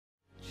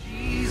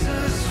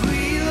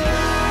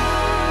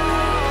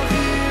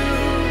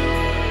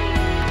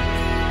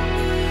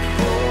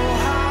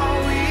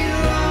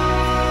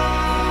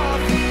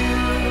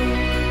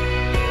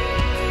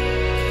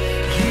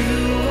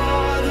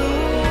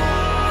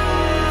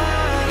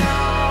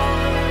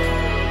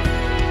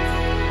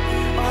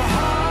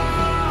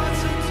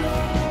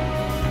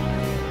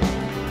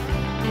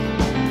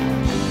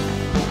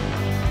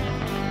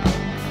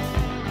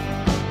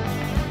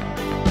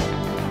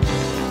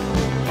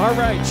All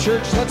right,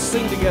 church, let's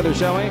sing together,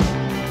 shall we?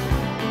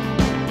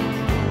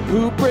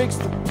 Who breaks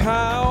the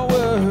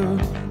power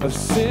of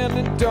sin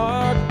and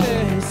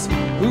darkness,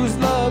 whose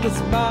love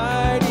is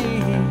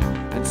mighty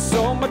and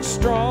so much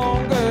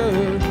stronger,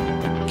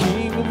 the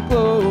King of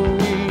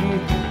glory,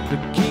 the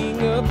King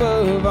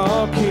above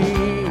all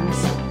kings,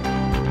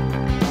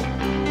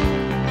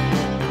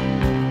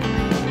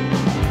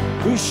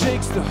 who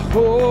shakes the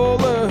whole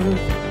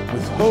earth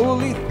with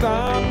holy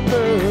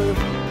thunder,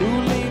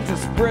 who leaves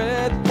us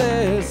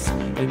breathless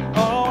in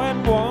awe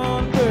and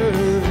wonder,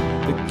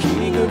 the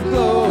King of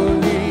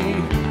glory,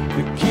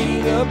 the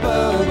King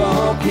above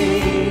all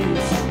kings.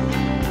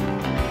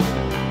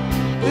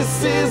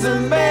 This is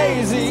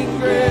amazing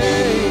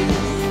grace.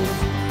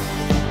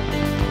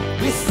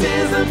 This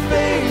is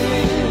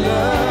unfailing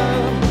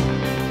love,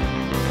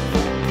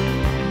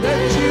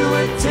 that you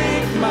would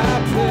take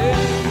my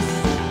place,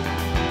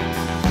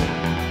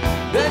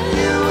 that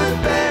you would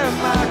bear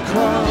my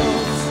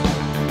cross.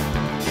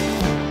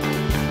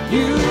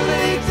 You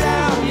laid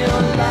down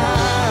your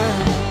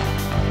life,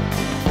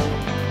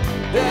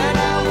 that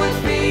I would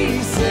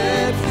be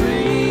set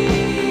free.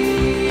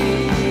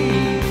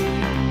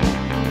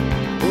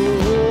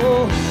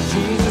 Oh,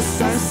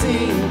 Jesus, I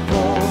sing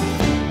for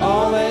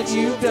all that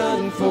you've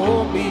done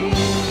for me.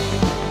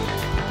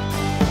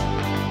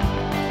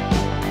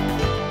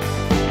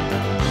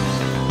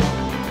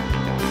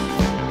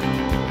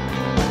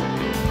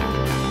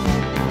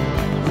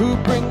 Who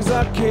brings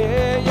our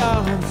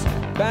chaos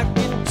back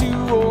into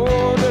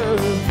order,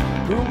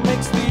 who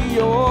makes the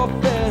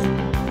orphan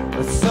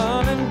a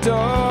son and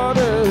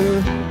daughter,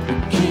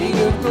 the King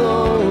of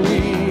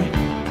glory,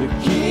 the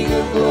King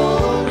of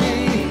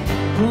glory,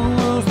 who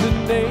rules the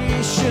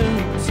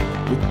nations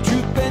with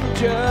truth and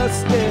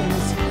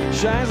justice,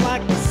 shines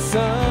like the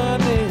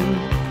sun in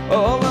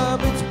all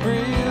of its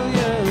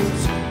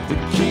brilliance, the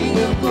King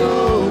of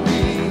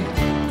glory,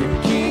 the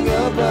King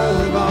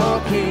above all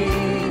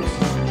kings.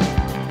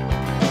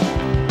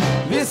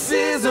 This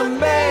is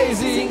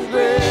amazing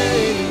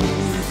grace.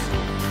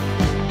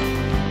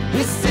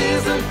 This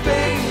is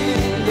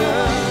unfailing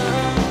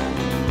love,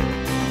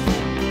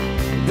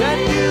 that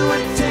you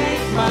would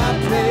take my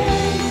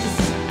place,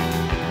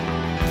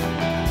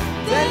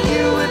 that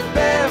you would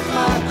bear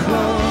my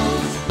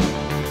cross.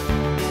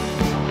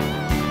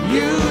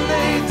 You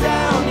laid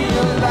down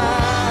your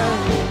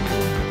life,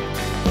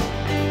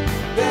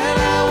 that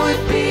I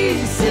would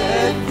be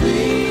set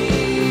free.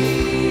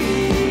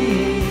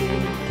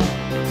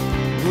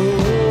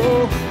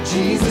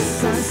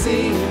 Jesus, I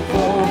sing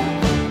for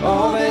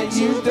all that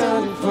you've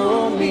done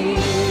for me.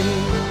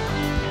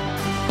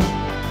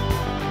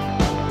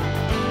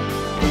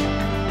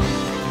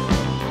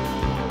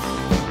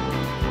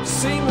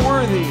 Sing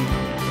worthy.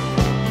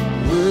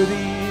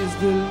 Worthy is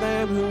the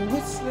Lamb who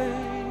was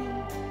slain.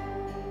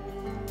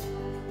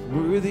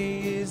 Worthy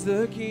is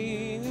the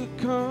King who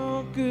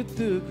conquered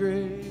the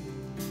grave.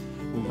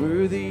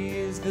 Worthy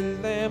is the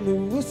Lamb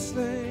who was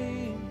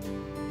slain.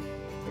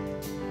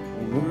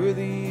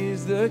 Worthy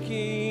is the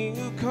King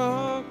who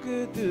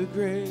conquered the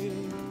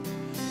grave.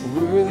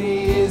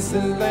 Worthy is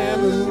the Lamb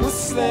who was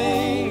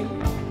slain.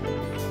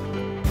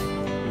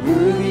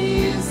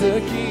 Worthy is the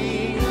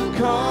King who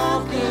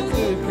conquered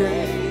the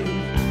grave.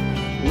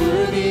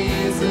 Worthy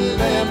is the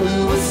Lamb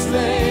who was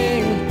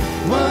slain.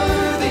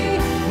 Worthy,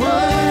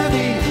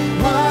 worthy,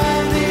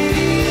 worthy.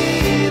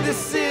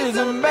 This is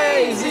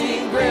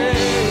amazing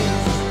grace.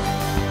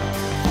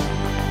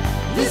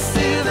 This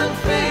is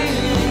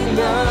unfailing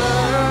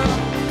love,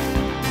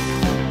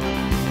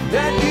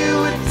 that you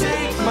would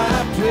take my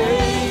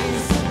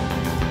place,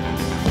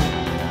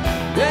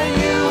 that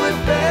you would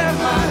bear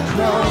my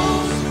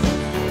cross.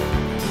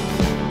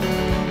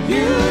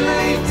 You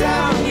laid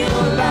down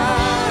your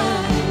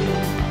life,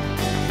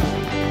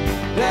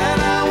 that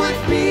I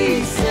would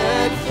be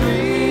set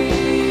free.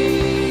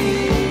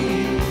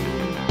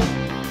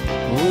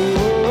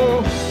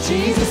 Oh,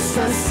 Jesus, I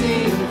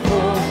sing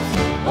for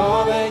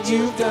all that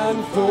you've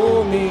done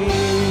for me.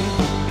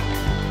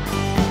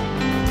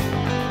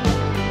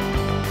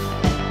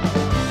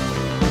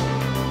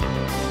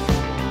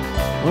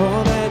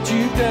 All that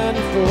you've done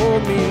for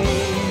me,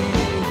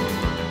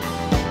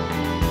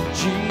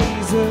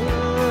 Jesus.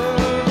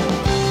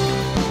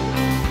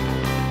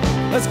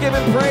 Let's give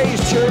him praise,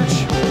 church.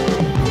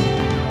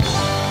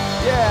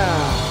 Yeah,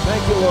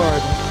 thank you,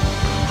 Lord.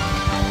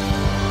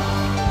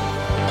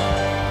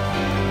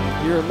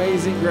 Your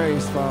amazing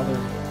grace, Father.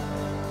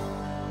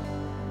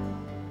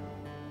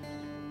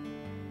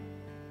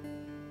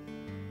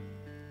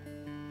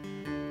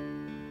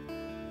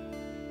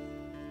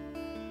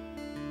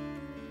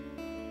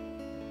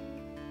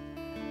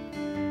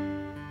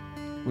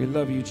 We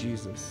love you,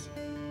 Jesus.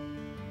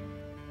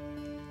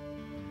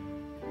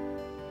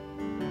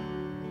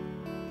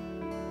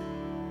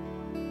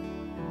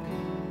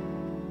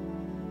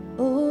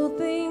 All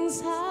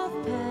things have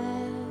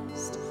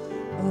passed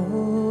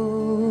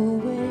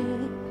away,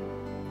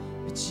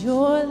 but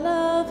your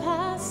love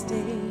has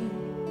stayed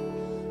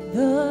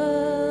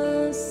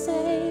the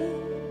same.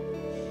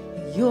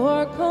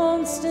 Your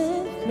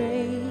constant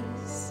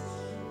grace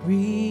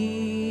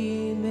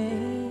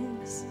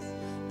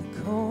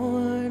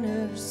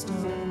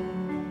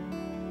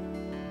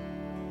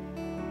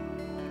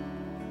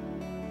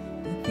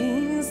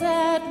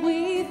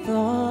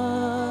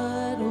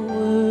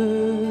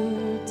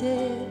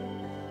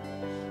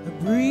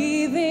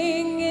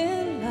breathing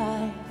in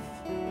life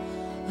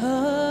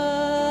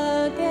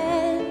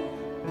again,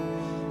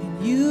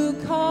 and you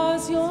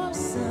cause your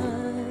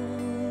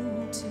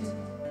sun to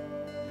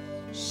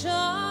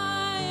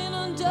shine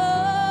on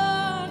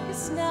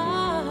darkest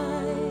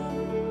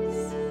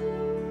nights.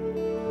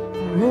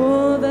 For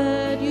all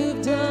that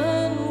you've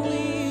done,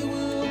 we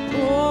will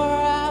pour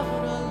out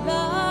our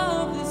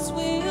love. This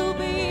will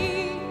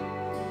be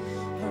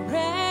our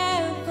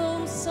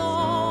anthem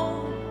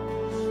song.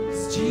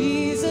 'Cause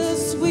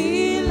Jesus,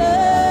 we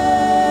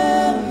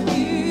love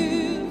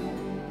you.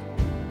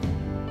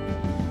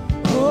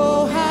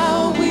 Oh,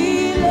 how we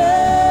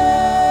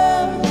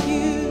love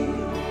you.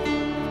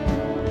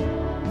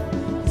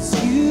 'Cause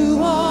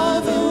you are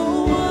the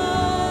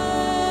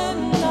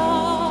one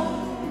our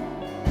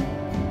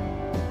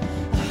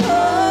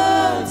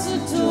hearts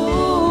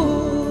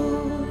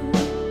adore.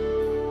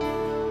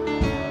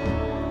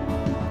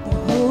 The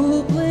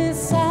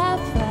hopeless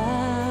have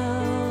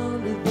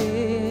found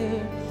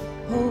their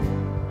hope.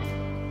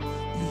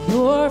 The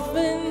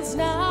orphans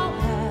now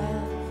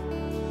have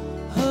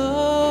a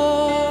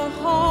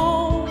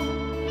home,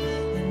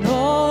 and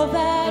all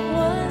that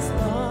was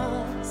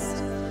lost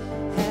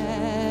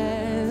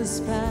has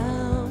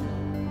found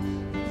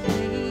a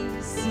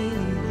place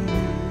in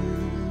you.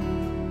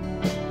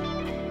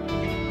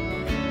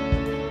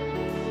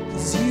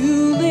 'Cause you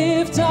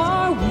lift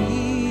our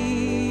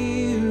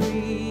weary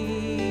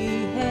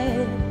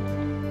head,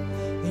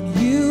 and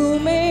you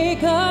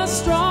make us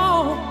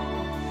strong.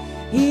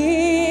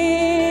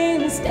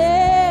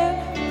 Instead,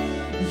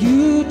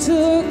 you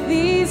took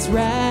these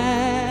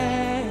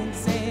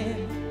rags and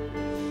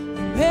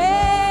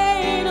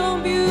made them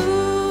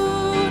beautiful.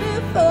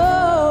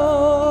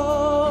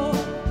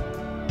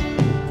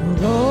 For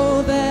all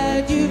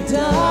that you've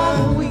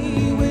done, we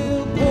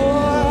will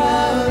pour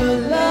out our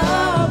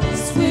love.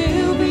 This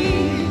will be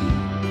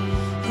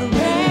our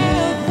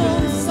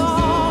anthem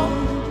song.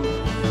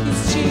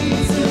 'Cause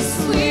Jesus,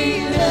 we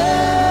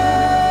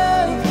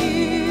love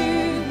you,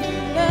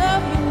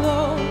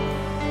 Lord.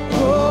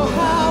 Oh,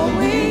 how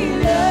we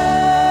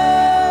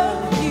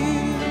love you.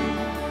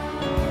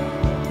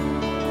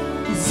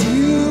 'Cause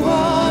you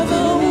are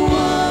the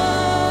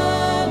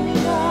one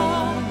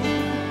God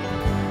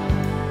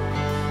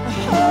our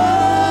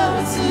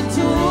hearts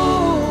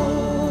adore.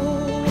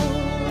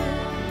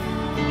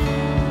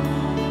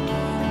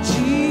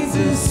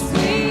 Jesus,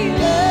 we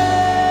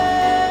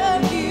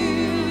love you.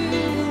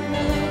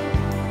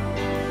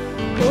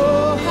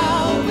 Oh,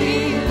 how we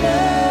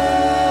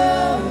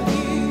love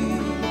you.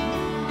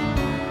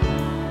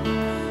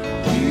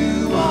 You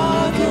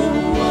are the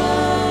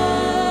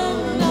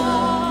one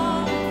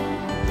our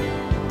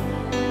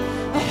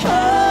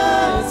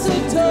hearts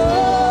adore.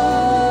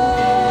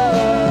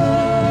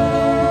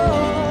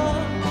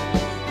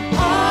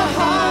 Our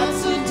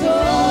hearts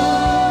adore.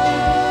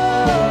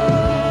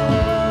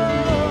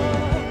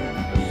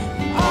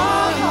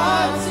 Our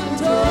hearts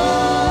adore.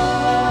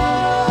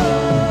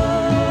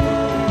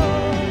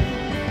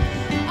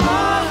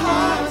 Our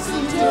hearts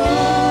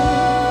adore.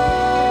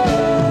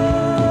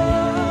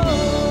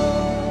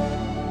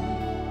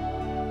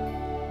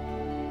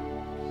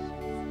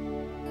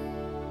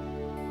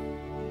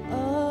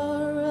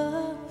 Our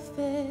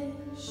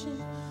affection,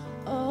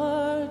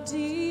 our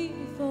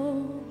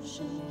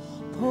devotion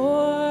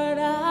poured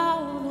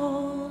out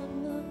on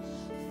the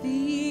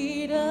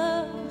feet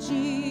of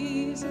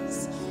Jesus.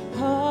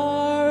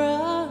 Our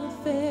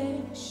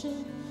affection,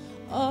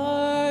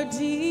 our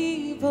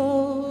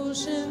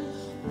devotion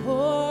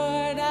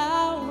poured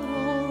out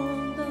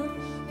on the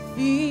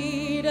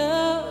feet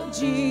of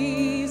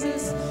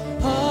Jesus.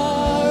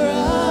 Our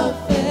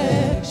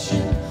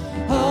affection,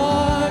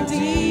 our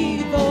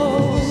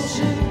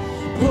devotion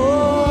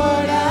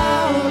poured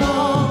out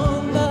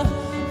on the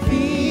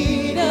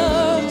feet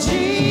of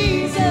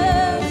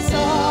Jesus.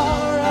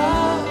 Our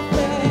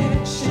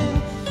affection,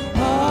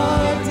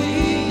 our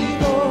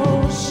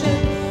devotion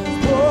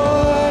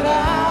poured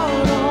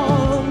out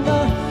on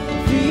the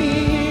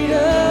feet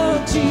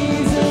of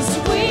Jesus.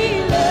 We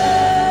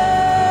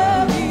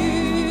love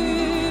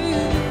you.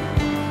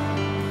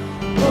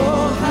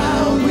 Oh,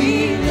 how we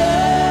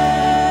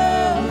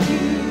love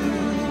you.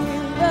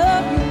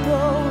 Love you,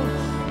 Lord.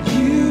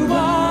 You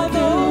are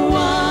the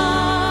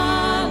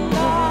one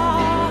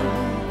our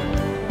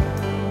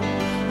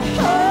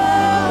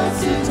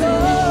hearts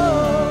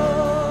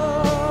adore.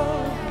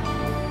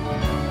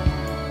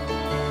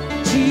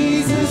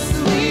 Jesus,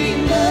 we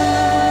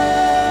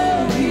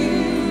love you.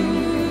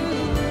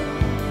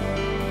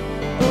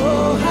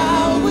 Oh,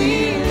 how we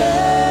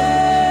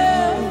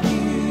love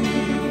you.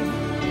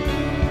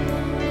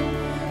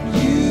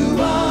 You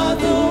are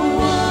the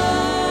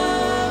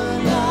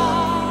one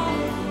our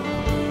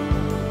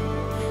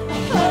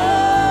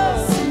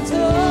hearts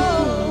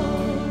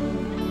adore.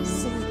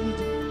 Sing it.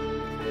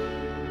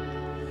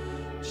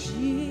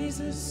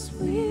 Jesus,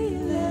 we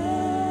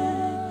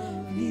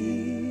love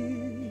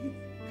you.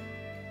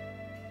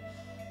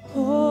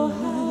 Oh,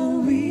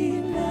 how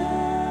we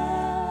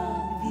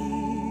love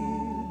you.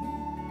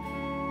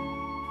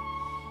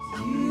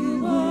 You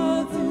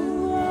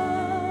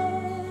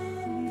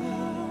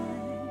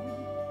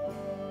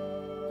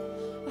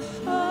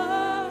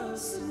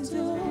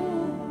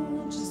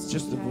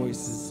the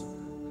voices.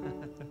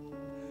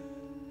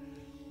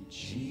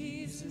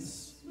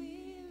 Jesus,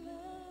 we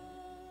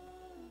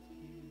love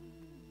you.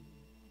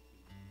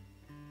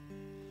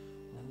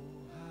 Oh,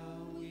 how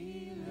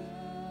we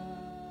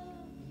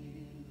love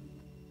you.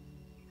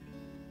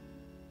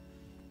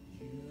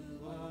 You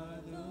are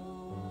the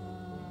one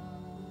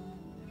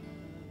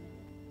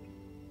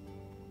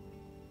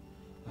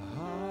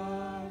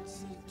hearts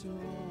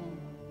adore.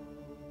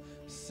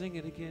 Sing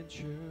it again,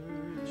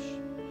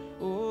 church.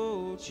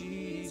 Oh,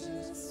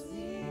 Jesus,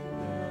 we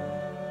love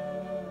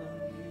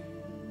you.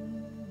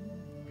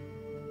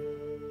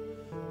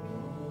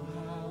 Oh,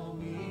 how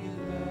we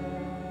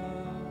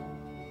love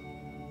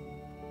you.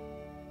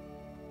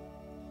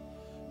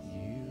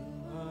 You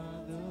are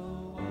the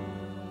one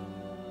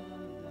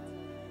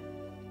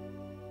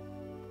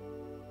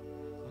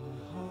our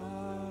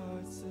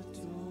hearts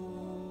adore.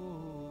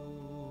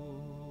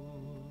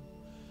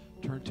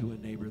 turn to a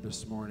neighbor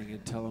this morning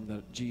and tell them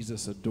that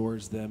Jesus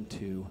adores them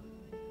too.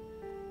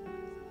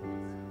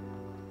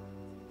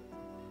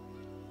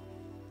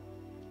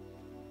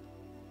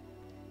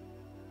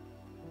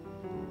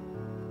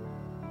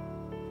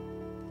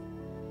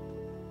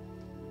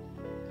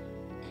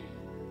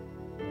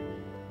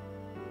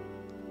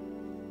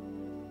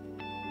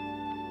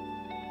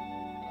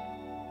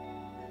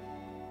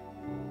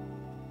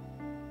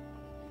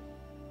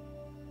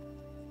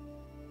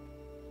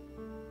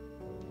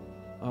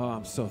 Oh,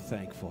 I'm so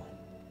thankful.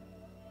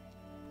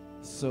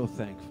 So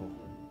thankful.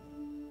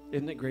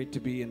 Isn't it great to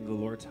be in the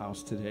Lord's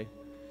house today?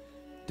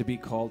 To be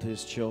called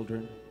his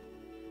children,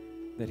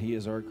 that he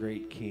is our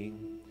great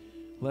King.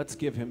 Let's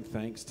give him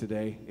thanks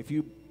today. If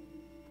you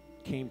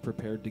came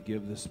prepared to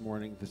give this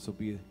morning, this will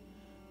be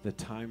the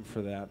time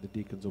for that. The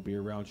deacons will be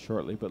around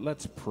shortly. But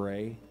let's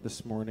pray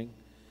this morning,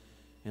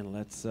 and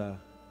let's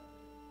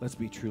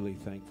be truly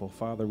thankful.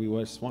 Father, we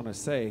just want to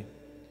say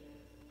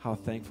how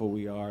thankful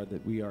we are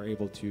that we are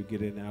able to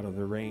get in out of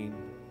the rain,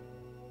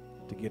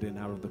 to get in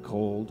out of the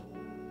cold,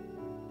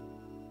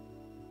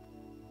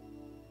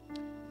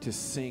 to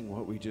sing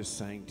what we just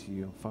sang to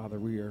you. Father,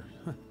 we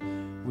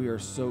are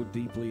so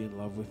deeply in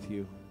love with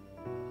you.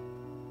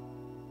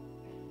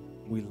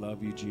 We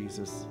love you,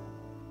 Jesus.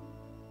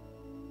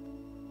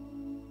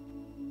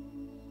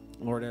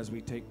 Lord, as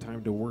we take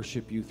time to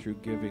worship you through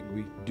giving,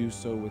 we do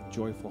so with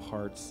joyful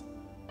hearts,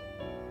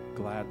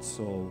 glad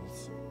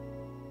souls.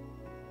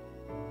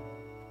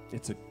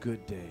 It's a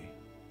good day.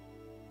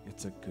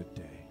 It's a good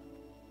day.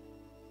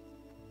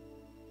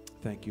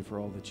 Thank you for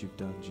all that you've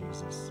done,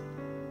 Jesus.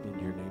 In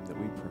your name that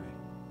we pray.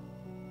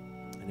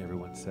 And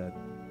everyone said,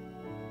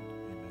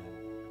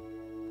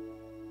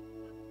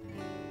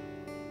 amen.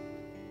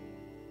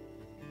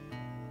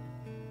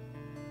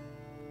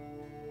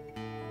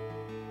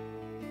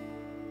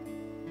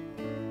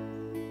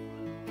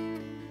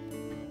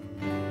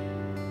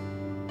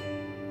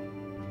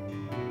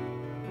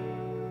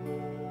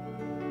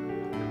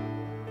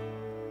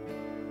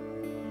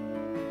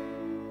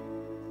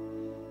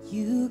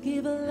 You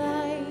give a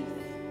life,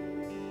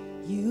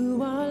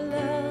 you are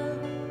love,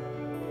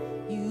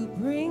 you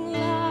bring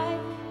light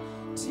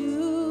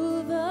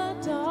to the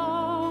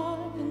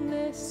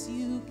darkness,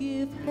 you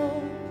give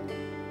hope,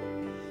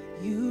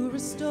 you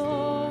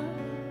restore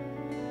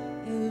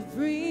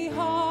every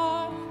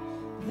heart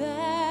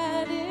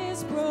that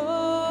is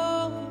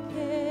broken.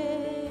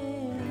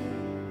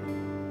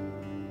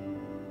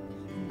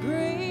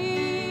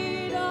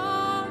 Great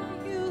are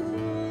you,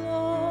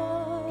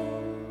 Lord.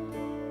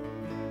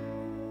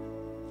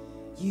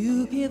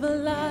 You give a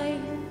life,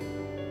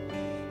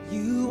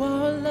 you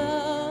are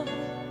love,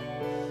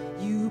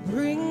 you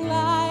bring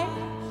light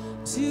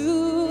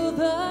to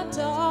the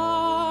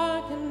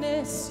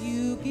darkness,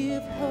 you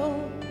give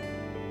hope,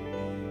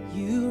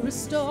 you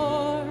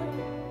restore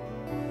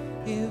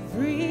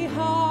every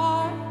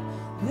heart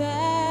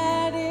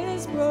that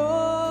is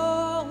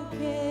broken.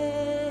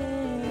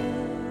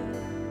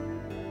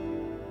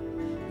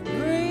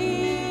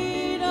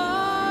 Great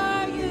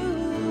are you,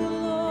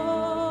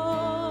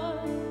 Lord.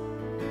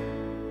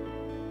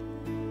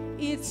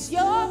 It's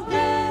your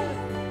breath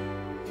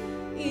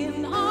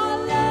in our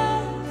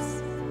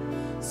lungs,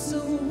 so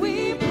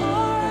we pour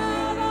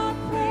out our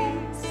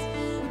praise.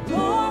 We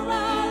pour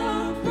out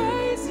our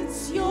praise.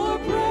 It's your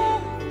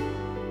breath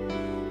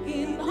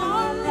in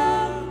our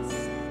lungs,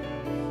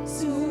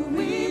 so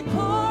we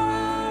pour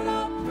out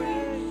our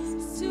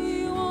praise to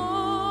you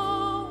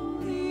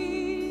only.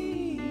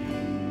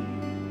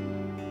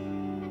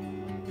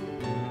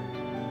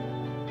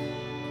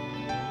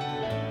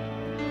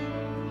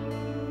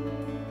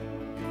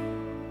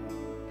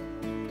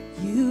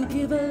 You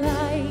give a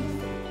life,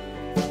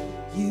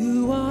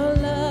 you are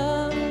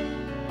love,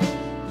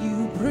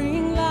 you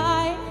bring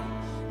light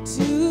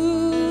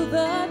to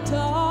the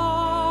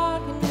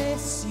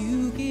darkness,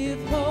 you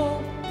give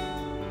hope,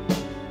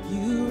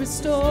 you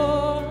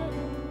restore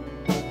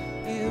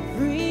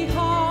every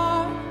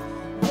heart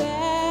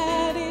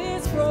that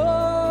is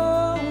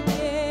broken.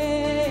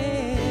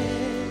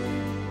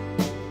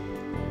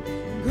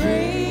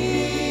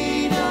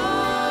 Great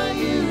are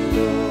you,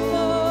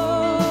 Lord.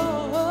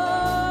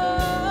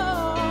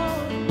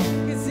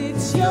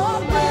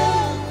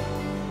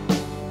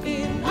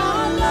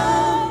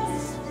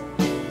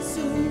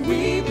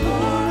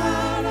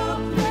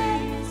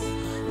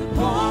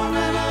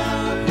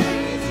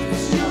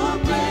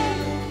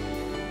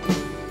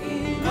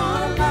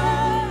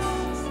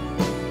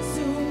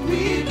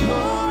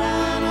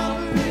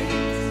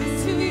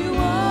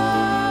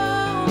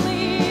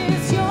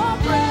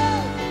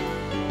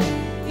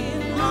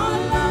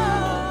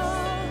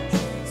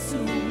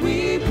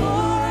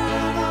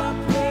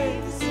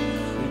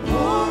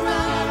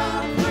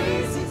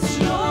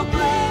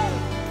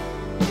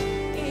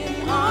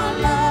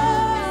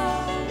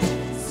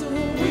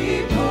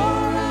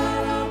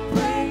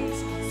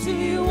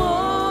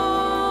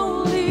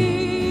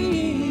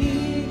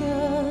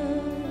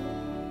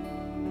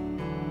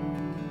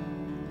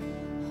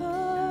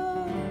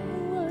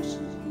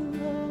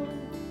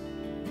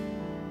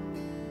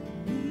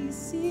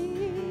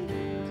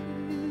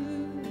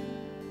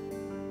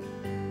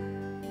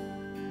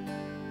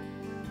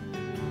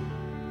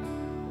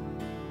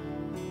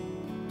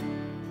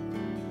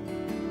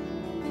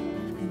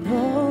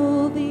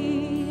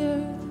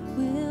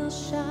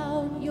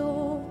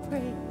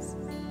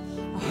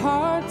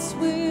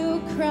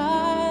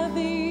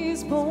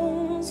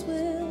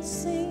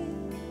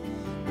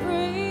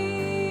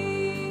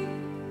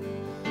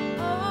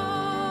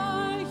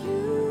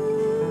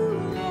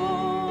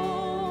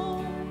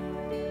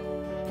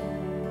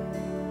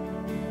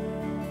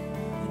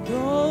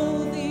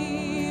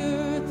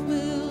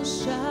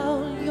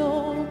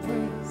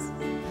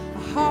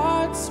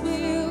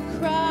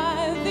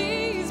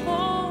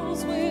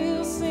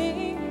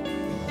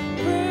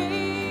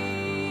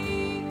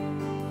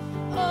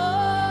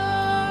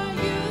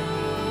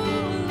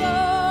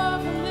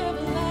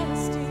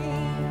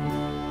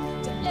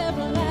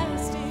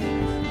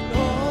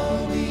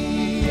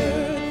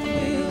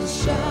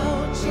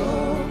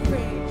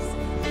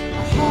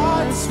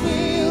 hearts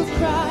will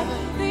cry,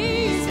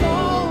 these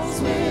bones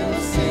will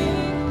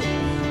sing.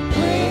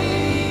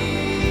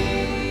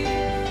 Great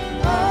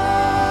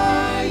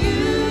are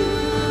you,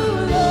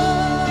 Lord.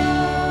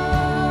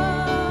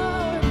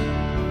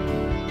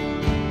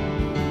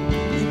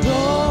 And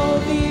all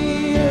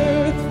the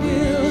earth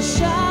will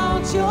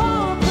shout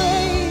your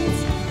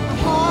praise. Our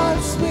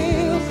hearts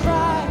will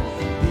cry,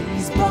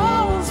 these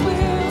bones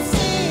will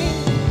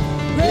sing.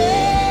 Great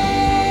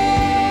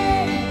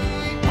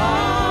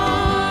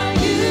are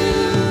you,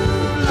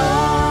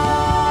 Lord.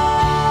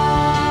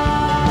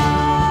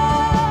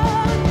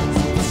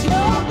 It's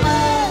your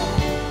breath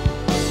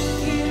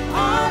in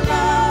our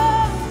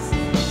lungs,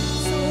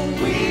 so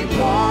we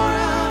pour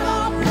out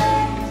our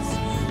praise.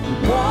 We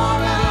pour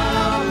out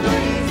our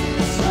praise.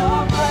 It's your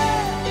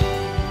breath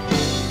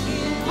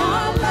in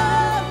our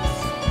lungs,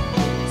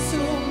 so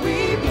we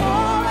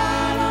pour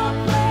out our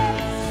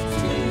praise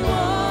to you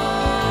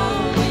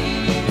only.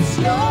 It's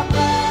your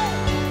breath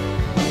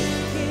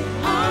in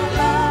our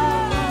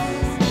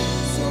lungs,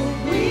 so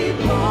we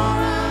pour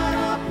out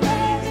our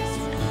praise.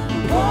 We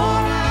pour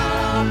out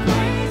our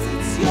praise.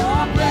 It's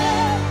your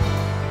breath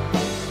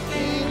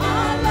in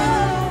our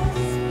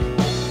lungs,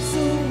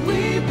 so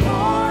we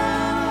pour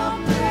out our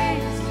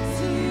praise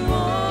to you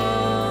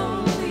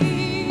only.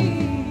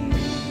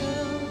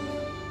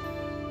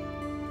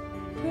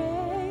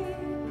 Great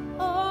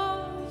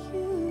are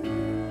you,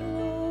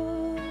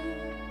 Lord.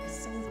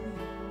 Sing with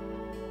me.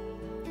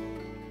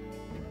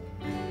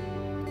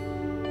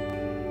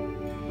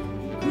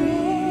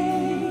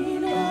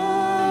 Great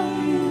are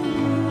you,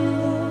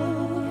 Lord.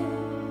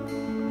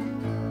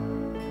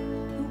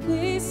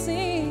 We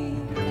sing.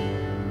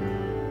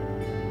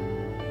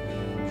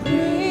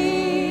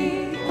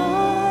 Great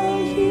are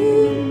you,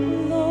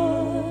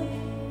 Lord.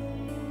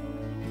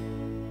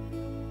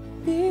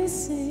 We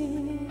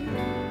sing.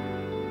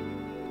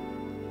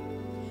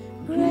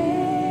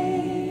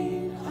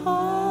 Great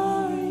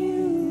are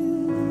you,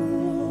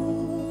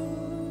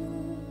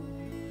 Lord.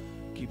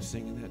 Keep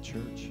singing that,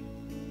 church.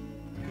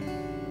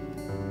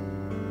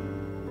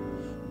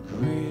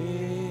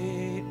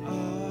 Great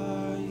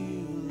are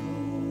you,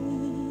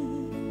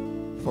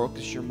 Lord.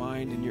 Focus your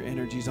mind and your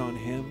energies on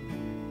Him.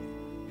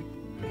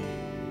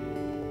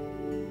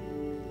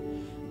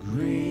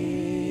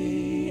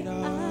 Great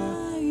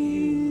are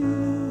you,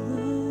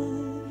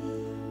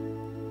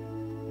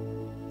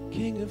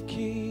 King of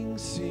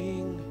Kings,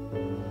 sing.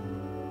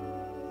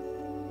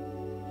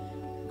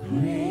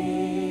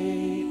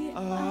 Great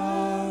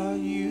are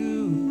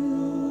you,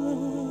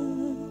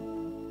 Lord.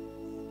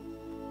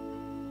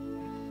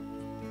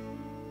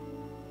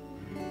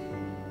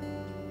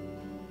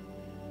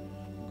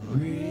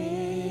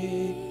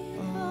 Great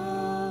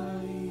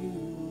are you.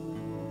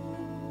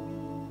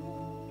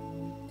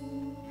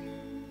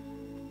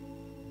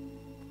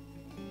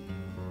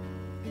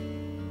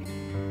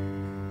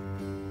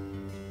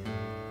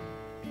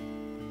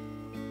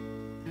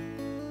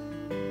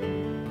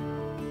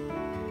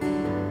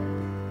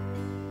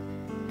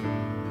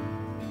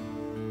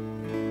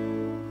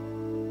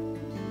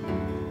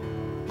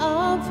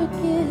 I'm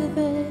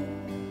forgiven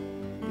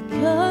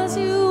because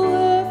you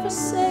were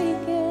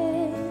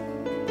forsaken.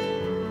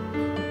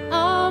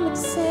 I'm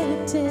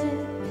accepted.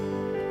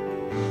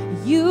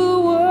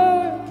 You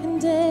were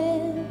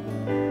condemned.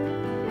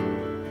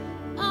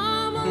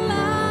 I'm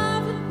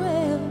alive and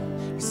well.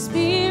 Your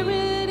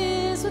spirit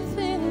is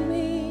within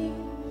me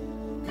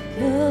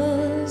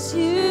because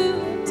you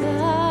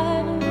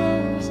died and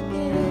rose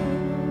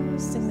again.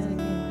 Sing that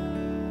again.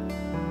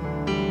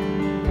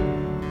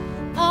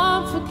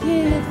 I'm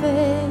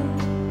forgiven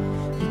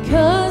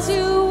because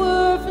you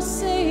were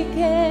forsaken,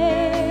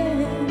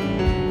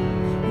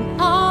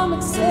 and I'm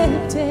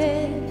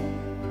accepted.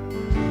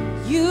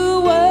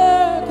 You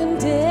were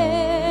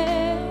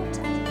condemned.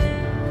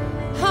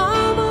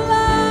 I'm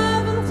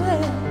alive and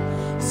well.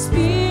 Your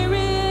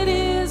spirit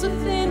is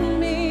within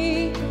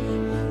me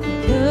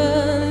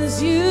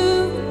because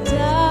you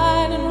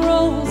died and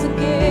rose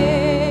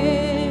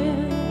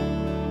again.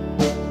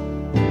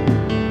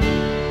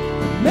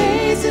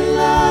 Amazing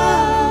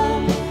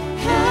love,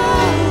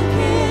 how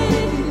can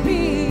it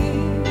be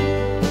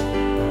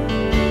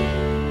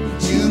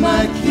that you,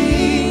 my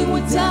King,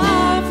 would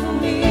die for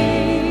me?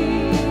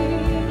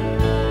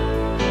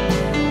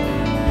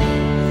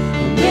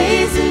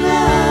 Amazing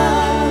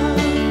love,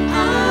 I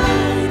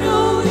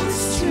know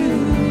it's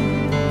true,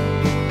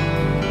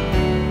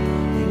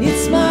 and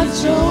it's my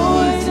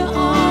joy to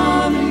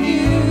honor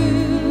you.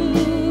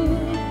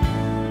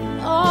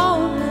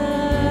 All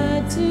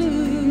I do,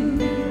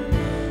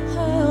 I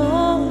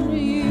honor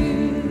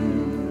you.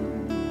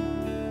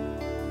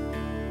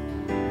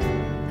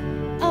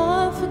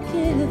 I'm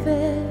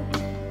forgiven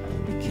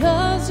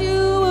because you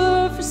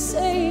were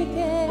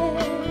forsaken.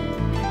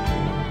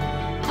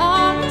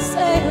 I'm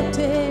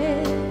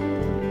accepted.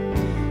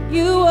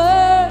 You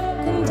were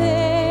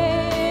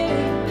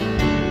condemned.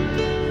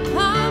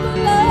 I'm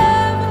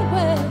alive and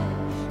well.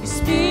 Your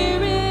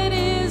spirit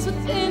is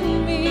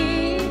within me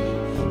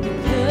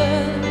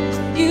because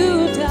you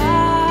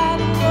died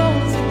and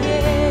rose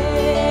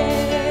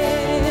again.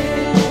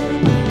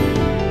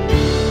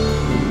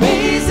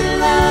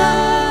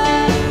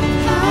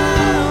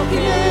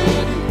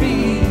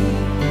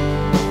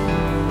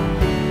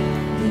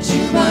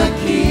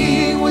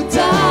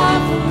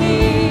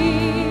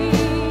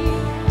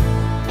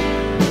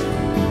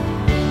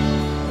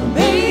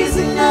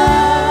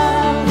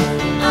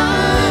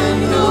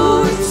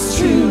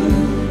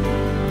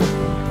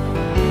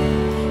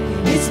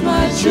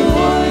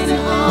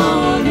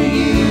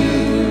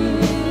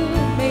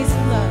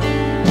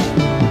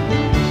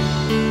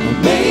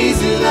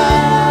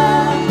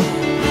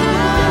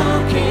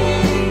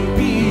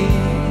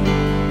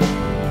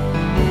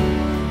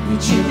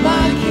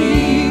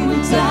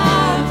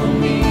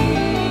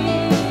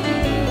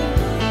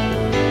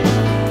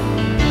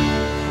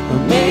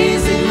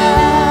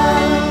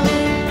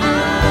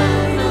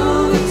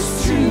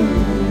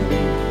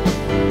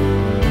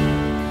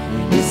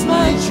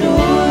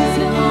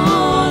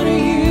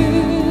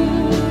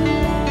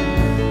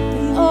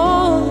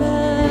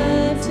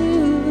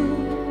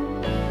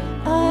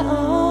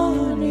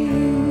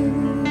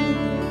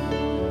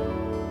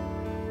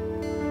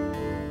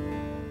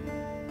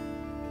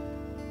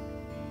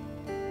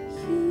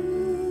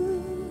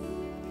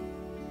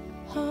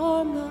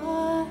 are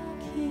my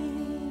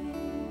King.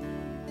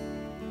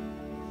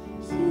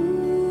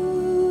 You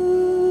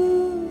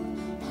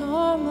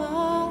are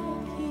my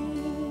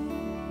King.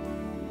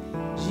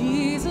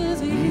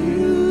 Jesus,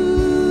 you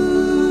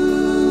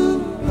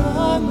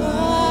are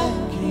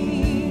my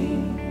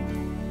King.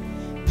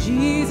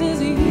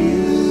 Jesus, you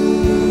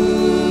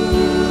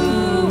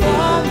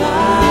are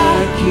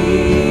my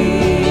King.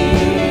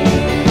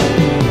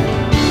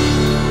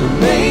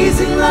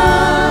 Amazing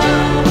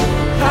love,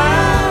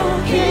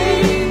 how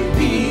can it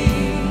be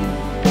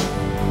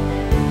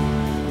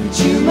that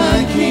you,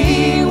 my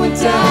King, would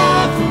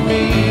die for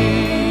me?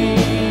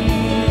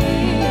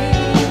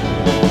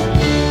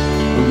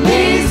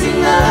 Amazing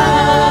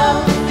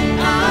love,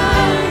 I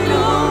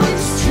know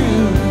it's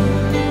true.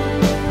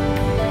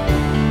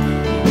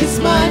 It's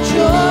my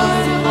joy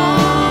to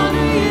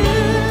honor you.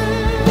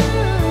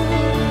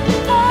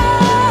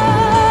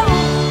 Oh,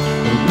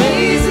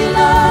 amazing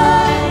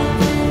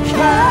love,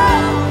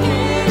 how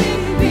can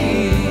it be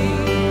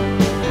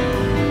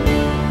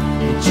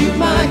that you,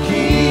 my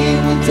King,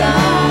 would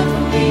die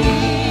for me?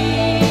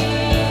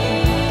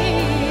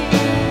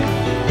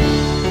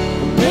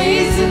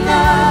 Amazing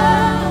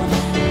love,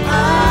 I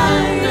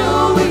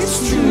know it's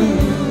true.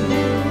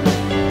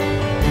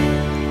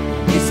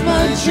 It's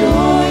my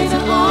joy to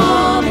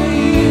honor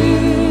you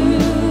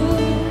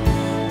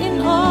in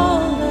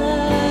all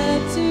I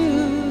do.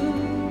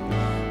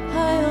 I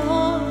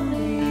honor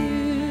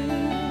you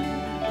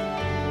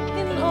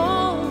in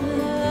all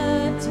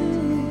I do.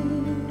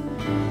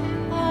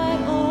 I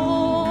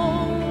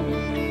honor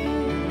you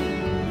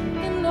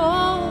in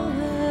all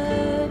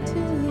I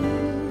do.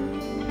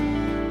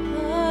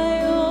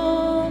 I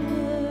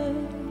honor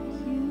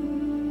you.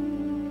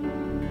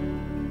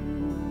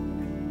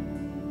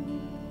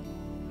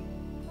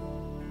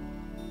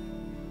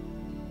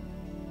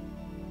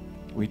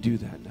 We do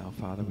that now,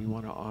 Father. We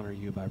want to honor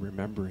you by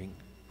remembering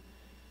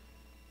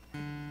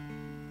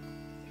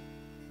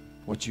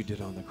what you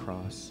did on the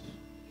cross.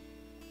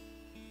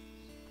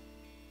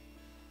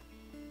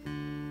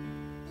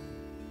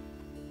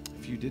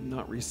 If you did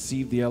not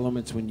receive the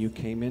elements when you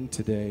came in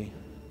today,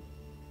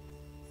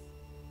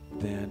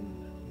 then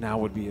now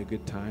would be a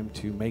good time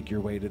to make your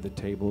way to the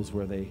tables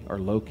where they are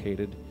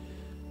located,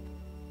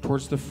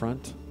 towards the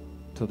front,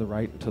 to the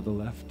right, to the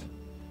left.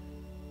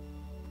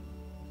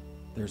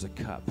 There's a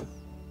cup.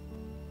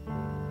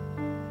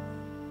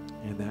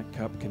 And that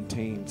cup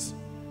contains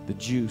the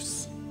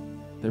juice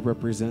that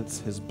represents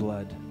his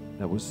blood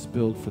that was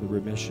spilled for the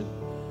remission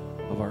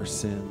of our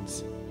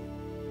sins.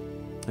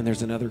 And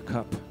there's another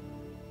cup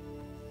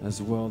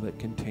as well that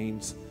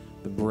contains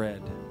the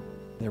bread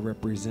that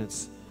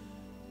represents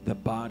the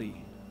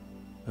body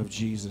of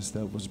Jesus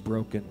that was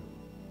broken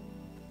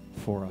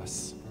for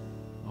us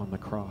on the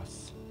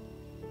cross.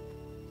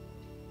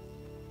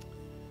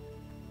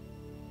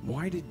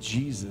 Why did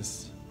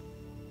Jesus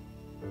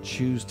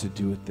choose to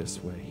do it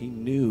this way? He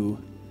knew,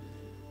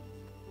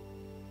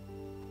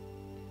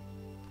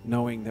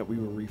 knowing that we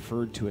were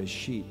referred to as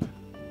sheep,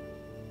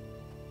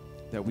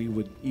 that we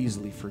would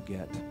easily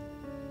forget.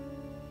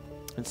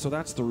 And so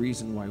that's the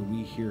reason why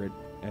we here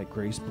at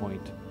Grace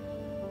Point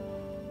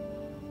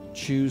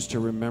choose to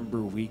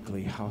remember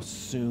weekly how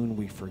soon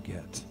we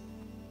forget.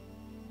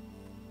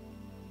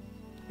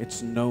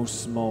 It's no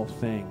small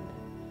thing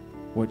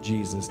what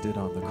Jesus did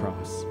on the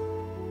cross,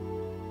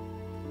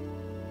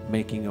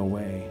 making a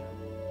way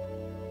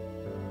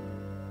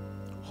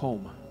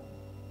home,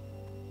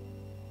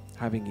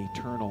 having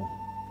eternal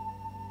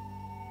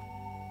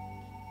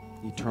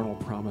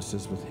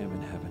promises with him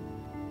in heaven.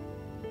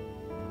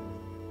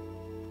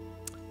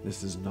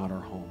 This is not our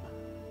home.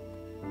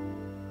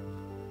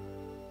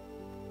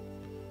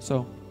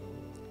 So,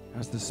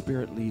 as the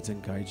Spirit leads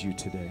and guides you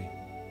today,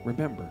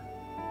 remember,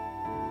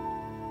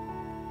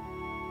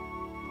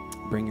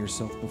 bring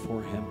yourself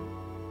before him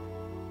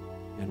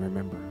and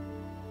remember.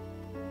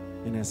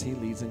 And as he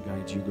leads and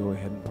guides you, go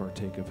ahead and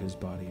partake of his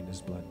body and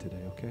his blood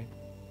today, okay?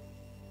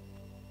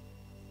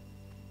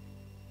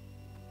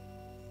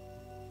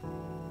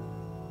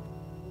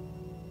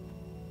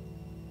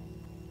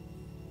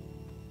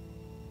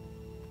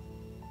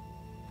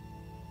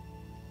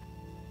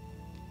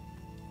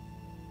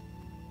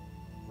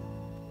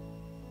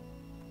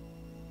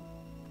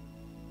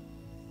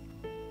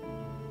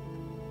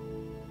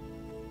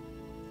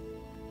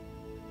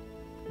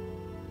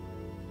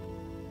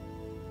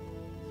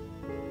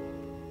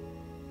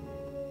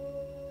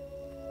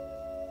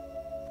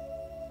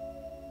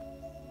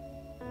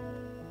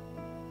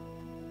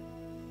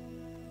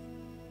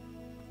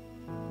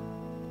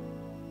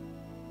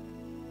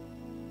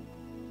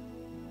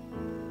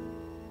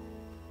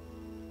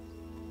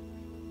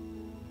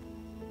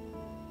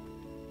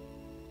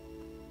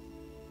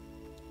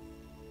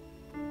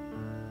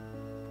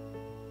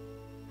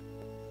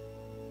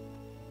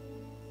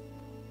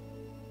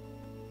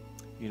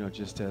 You know,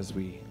 just as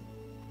we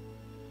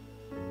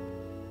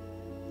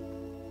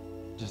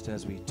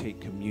take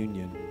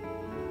communion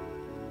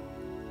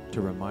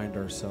to remind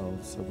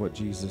ourselves of what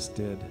Jesus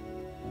did,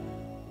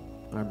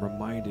 I'm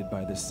reminded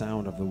by the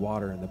sound of the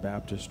water in the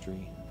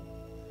baptistry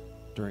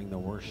during the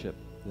worship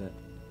that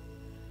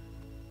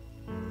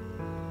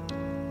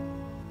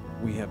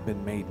we have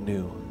been made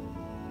new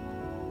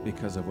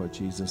because of what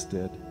Jesus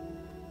did.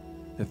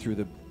 That through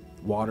the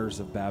waters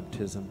of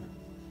baptism,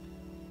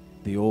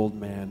 the old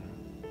man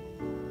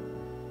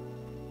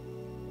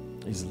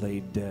is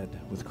laid dead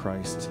with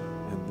Christ,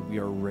 and we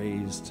are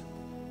raised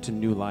to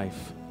new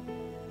life.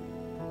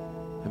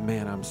 And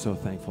man, I'm so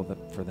thankful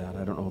for that.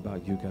 I don't know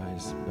about you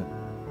guys, but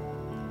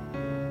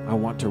I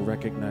want to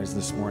recognize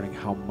this morning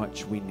how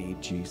much we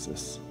need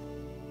Jesus.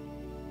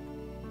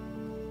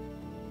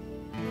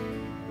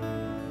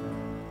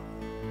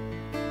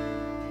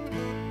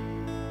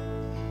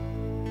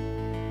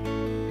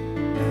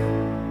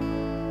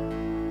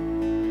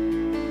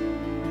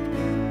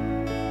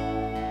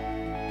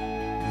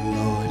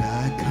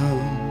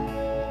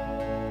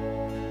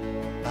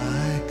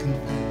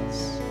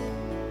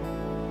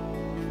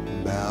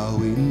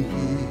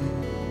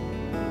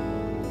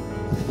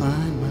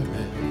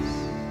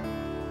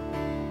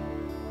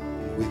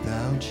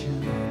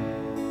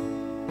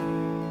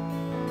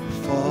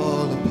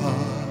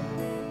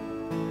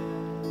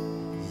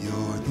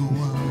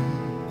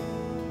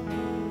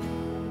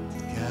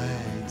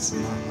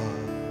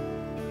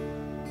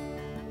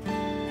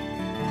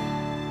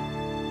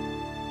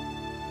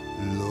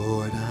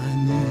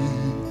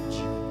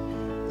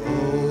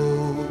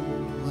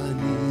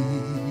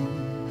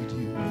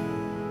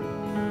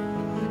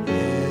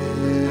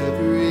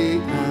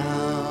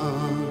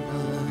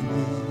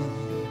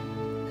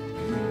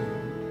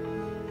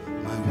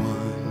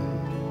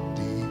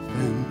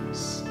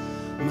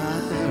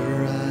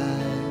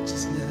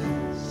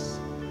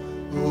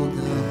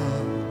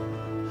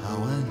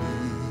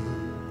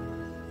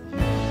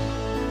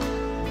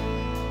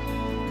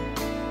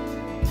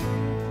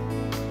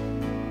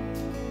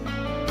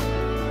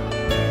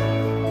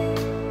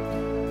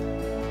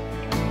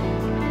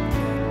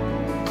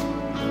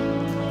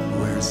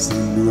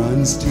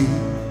 Runs deep,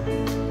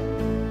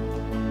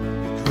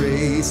 your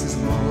grace is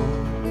more,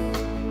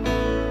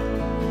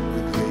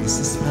 your grace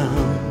is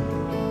found.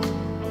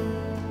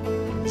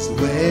 So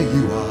where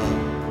you are,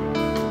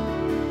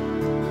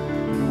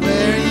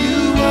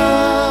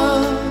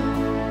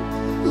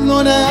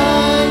 Lord,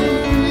 I'm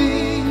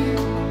free.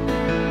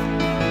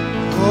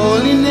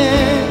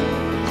 Holiness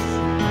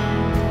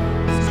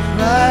is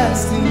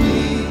Christ in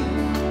me.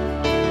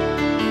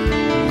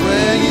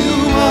 Where you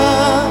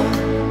are,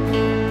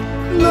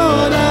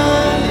 Lord,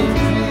 I'm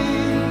free.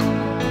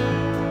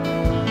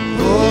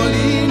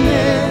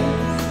 Holiness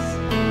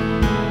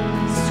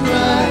is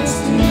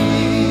Christ in me.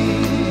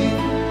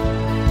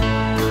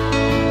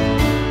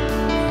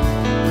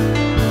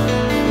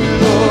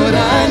 Lord, I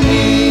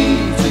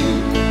need you.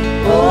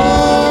 Oh,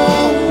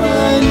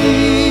 I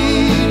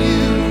need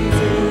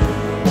you.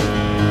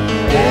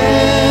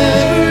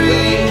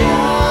 Every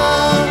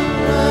hour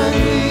I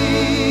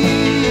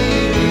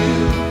need you.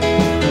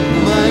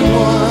 My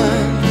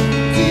one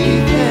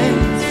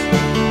defense,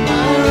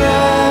 my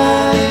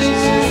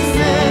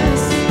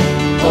righteousness.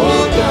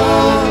 Oh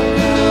God,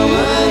 how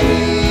I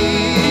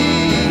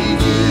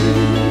need you.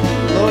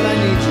 Lord, I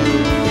need you.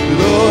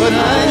 Lord,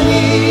 I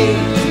need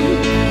you.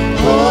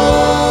 Oh,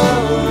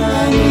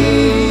 I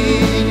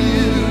need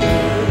you.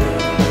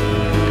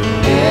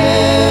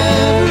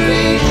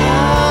 Every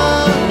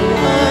hour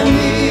I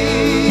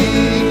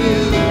need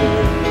you.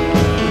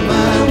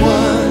 My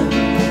one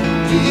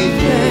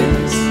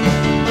defense,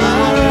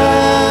 my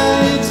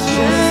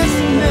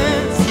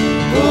righteousness.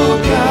 Oh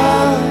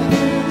God,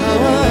 how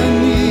I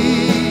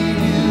need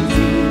you.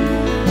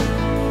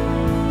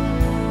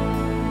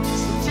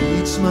 So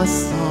teach my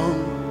song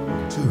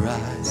to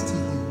rise to you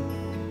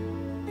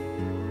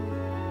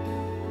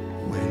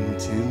when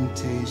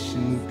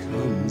temptation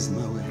comes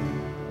my way,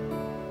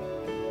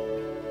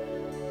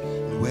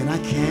 and when I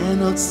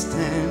cannot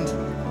stand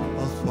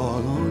or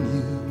fall on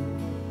you.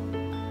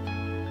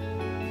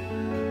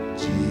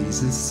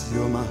 Jesus,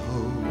 you're my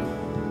hope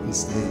and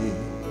stay.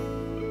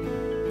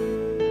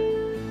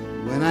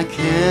 When I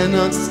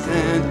cannot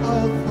stand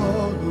or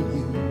fall on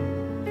you,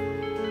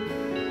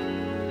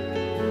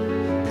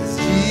 'cause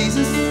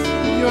Jesus,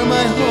 you're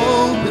my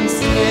hope and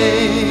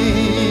stay.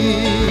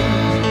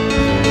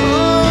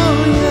 Oh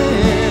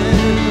yeah,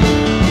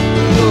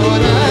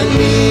 Lord, I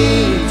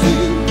need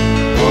you.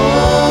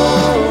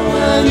 Oh,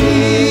 I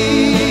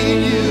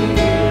need you.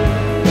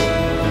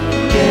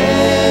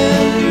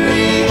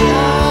 Every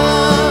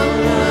hour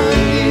I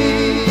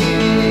need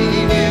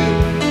you.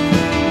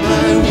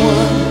 My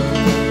one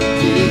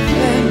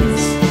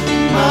defense,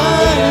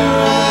 my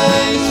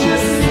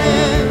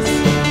righteousness.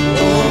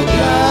 Oh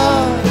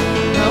God,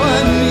 how I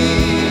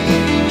need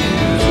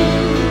you.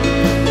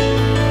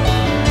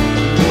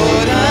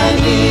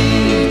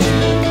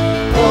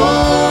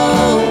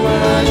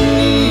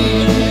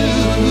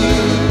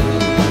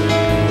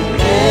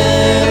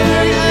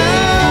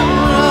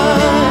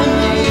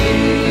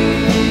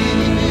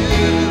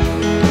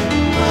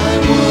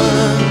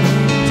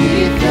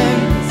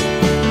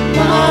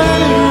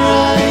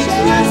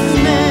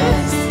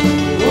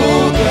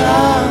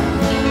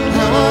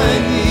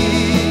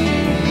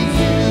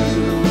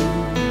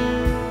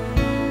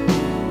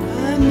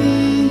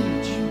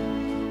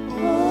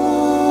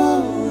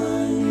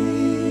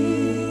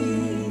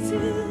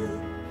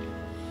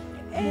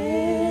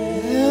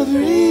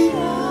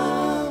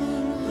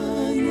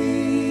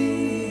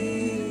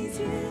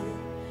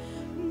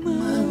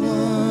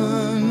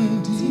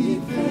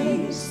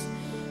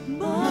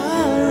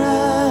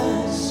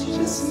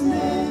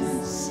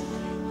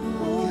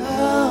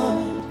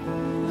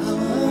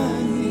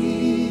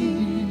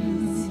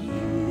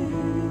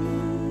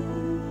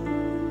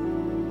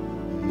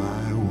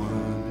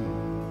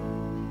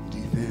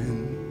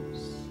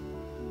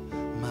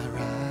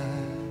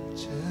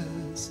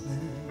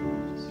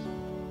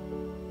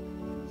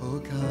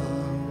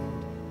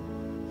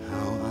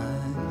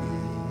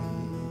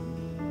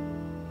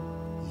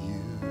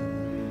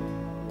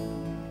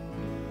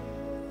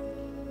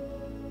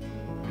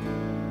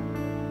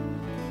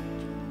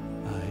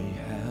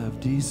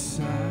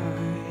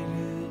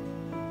 decided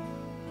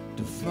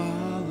to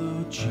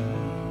follow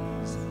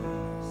Jesus.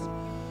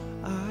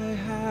 I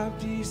have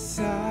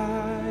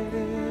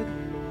decided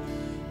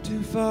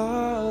to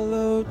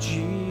follow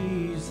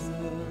Jesus.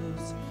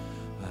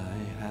 I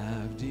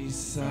have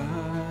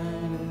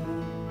decided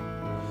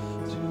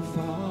to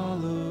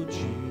follow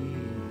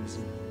Jesus.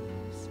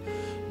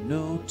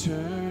 No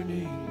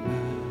turning back.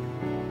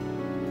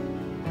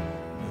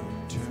 No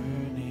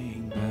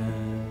turning back.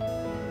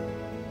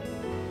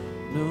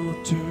 No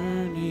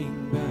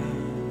turning back.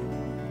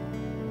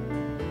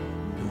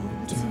 No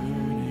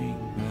turning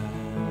back.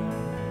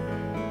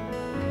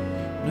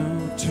 No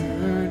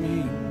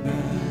turning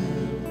back.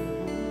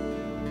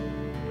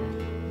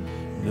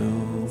 No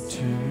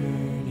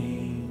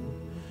turning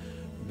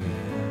back.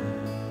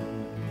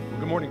 Well,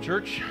 good morning,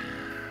 church.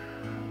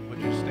 Would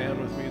you stand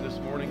with me this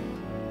morning?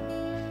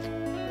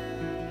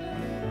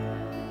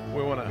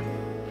 We want to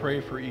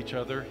pray for each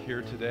other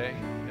here today.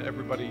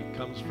 Everybody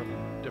comes from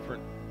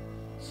different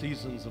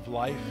seasons of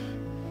life.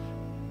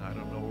 I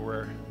don't know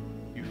where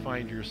you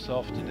find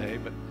yourself today,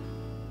 but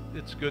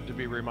it's good to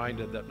be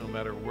reminded that no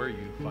matter where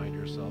you find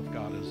yourself,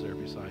 God is there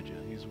beside you.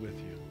 He's with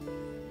you.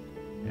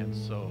 And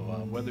so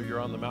whether you're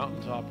on the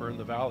mountaintop or in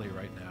the valley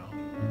right now,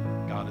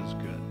 God is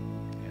good.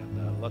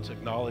 And let's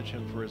acknowledge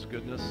him for his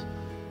goodness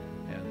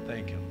and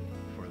thank him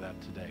for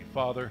that today.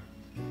 Father,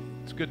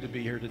 it's good to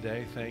be here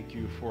today. Thank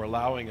you for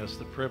allowing us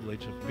the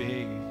privilege of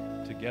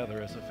being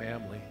together as a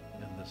family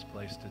in this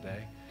place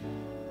today.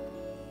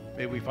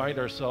 May we find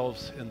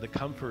ourselves in the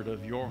comfort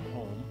of your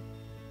home,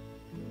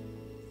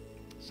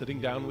 sitting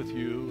down with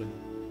you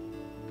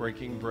and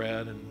breaking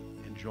bread and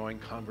enjoying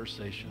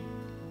conversation.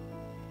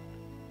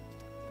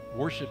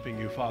 Worshiping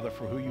you, Father,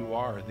 for who you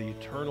are, the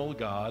eternal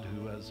God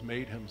who has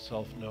made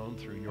himself known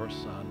through your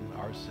Son,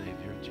 our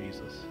Savior,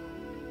 Jesus.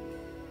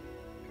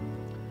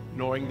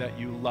 Knowing that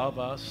you love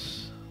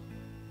us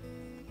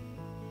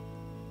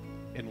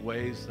in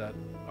ways that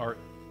are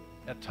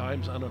at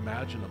times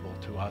unimaginable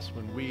to us.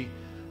 When we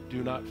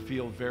do not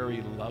feel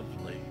very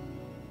lovely,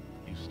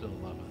 you still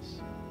love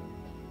us.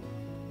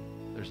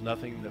 There's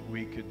nothing that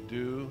we could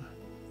do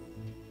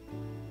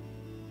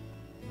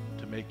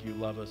to make you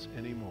love us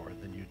any more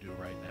than you do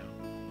right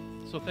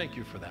now. So thank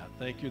you for that.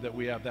 Thank you that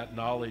we have that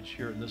knowledge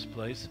here in this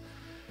place.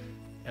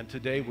 And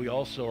today we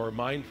also are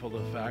mindful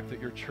of the fact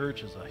that your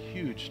church is a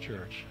huge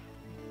church.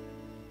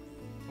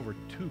 Over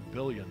 2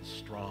 billion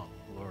strong,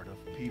 Lord, of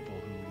people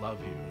who love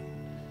you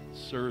and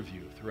serve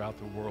you throughout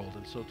the world.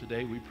 And so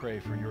today we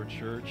pray for your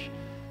church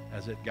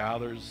as it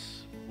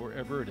gathers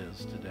wherever it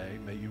is today.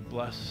 May you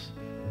bless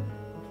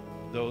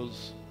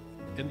those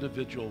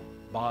individual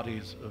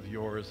bodies of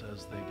yours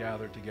as they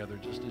gather together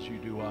just as you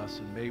do us.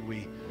 And may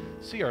we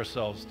see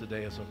ourselves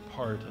today as a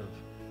part of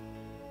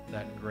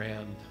that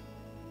grand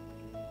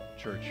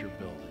church you're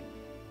building.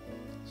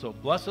 So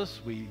bless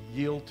us. We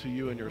yield to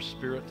you in your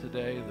spirit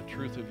today, the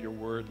truth of your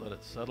word. Let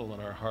it settle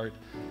in our heart.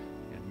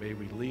 And may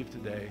we leave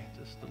today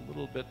just a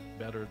little bit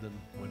better than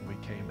when we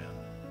came in,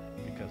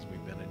 because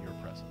we've been in your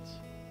presence.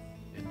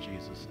 In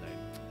Jesus' name,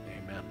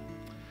 amen.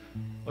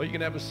 Well, you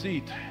can have a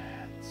seat.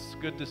 It's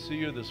good to see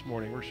you this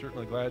morning. We're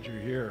certainly glad you're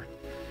here.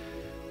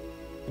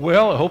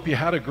 Well, I hope you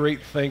had a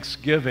great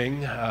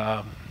Thanksgiving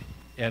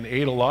and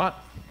ate a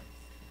lot.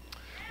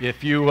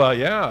 If you're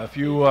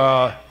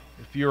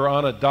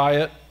on a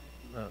diet,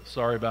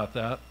 sorry about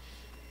that.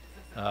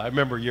 I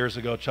remember years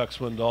ago, Chuck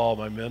Swindoll,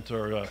 my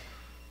mentor,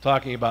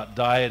 talking about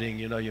dieting.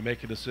 You know, you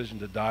make a decision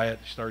to diet,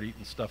 you start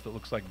eating stuff that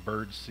looks like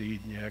bird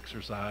seed, and you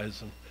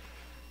exercise,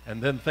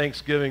 and then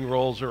Thanksgiving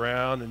rolls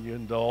around and you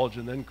indulge,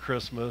 and then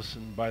Christmas,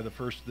 and by the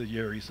first of the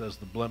year, he says,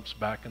 the blimp's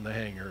back in the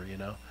hangar, you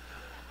know.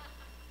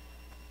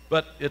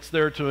 But it's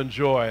there to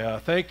enjoy.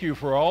 Thank you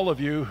for all of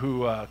you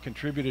who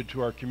contributed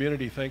to our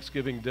community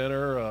Thanksgiving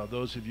dinner,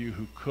 those of you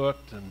who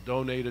cooked and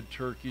donated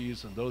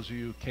turkeys, and those of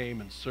you who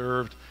came and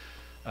served.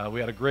 We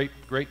had a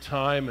great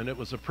time, and it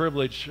was a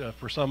privilege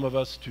for some of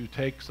us to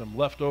take some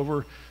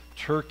leftover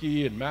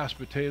turkey and mashed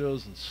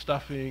potatoes and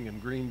stuffing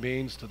and green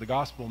beans to the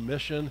gospel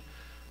mission.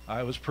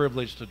 I was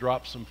privileged to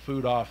drop some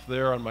food off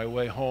there on my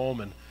way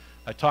home, and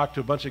I talked to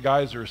a bunch of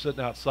guys who were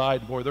sitting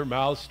outside. Boy, their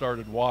mouths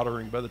started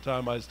watering by the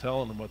time I was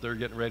telling them what they're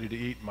getting ready to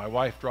eat. My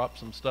wife dropped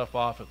some stuff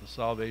off at the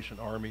Salvation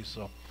Army.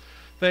 So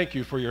thank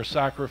you for your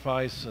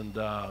sacrifice and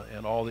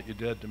all that you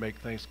did to make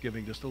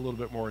Thanksgiving just a little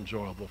bit more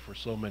enjoyable for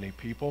so many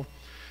people.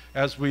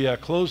 As we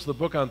close the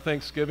book on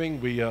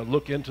Thanksgiving, we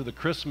look into the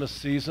Christmas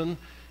season.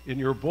 In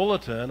your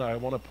bulletin, I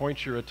want to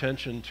point your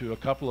attention to a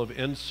couple of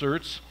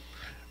inserts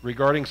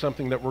regarding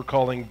something that we're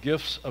calling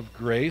Gifts of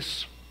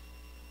Grace.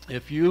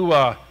 If you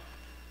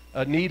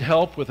need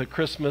help with a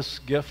Christmas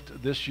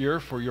gift this year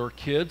for your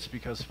kids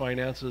because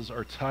finances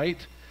are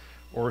tight,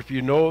 or if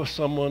you know of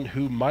someone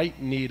who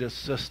might need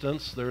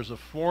assistance, there's a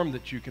form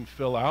that you can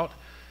fill out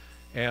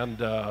and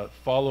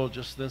follow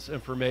just this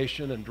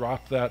information and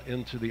drop that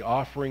into the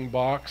offering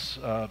box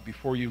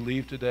before you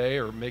leave today,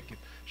 or make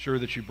sure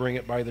that you bring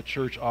it by the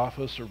church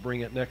office or bring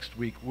it next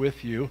week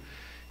with you.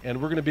 And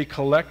we're going to be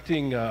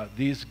collecting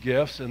these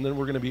gifts, and then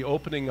we're going to be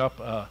opening up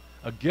a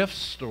gift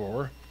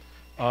store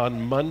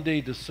on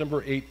Monday,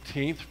 December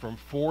 18th from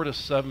 4 to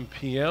 7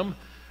 p.m.,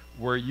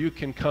 where you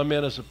can come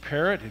in as a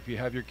parent. If you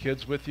have your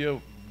kids with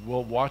you,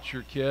 we'll watch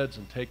your kids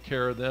and take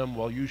care of them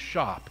while you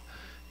shop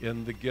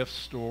in the gift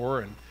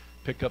store and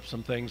pick up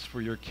some things for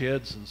your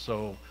kids. And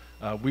so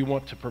we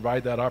want to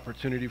provide that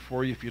opportunity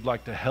for you. If you'd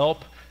like to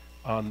help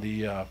on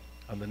the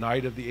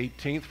night of the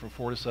 18th from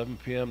 4 to 7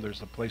 p.m.,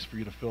 there's a place for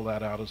you to fill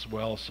that out as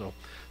well. So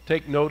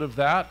take note of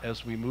that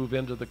as we move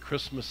into the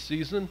Christmas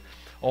season.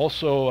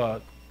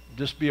 Also,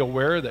 just be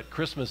aware that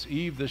Christmas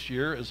Eve this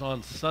year is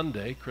on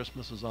Sunday.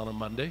 Christmas is on a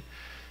Monday.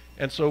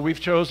 And so we've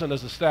chosen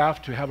as a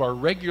staff to have our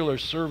regular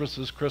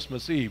services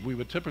Christmas Eve. We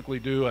would typically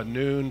do a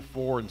noon,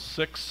 4, and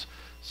 6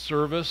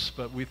 service,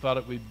 but we thought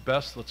it would be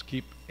best, let's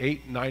keep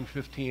 8,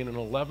 9:15, and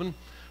 11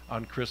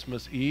 on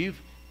Christmas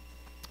Eve.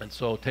 And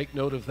so take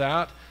note of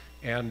that,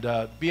 and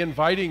be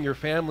inviting your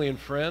family and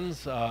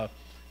friends.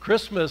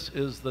 Christmas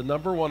is the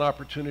 #1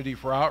 opportunity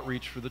for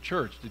outreach for the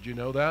church. Did you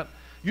know that?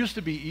 Used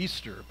to be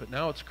Easter, but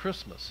now it's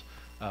Christmas.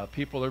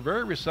 People are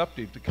very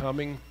receptive to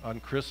coming on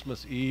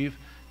Christmas Eve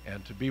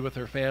and to be with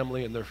their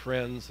family and their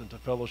friends and to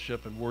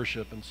fellowship and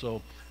worship. And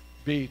so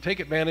take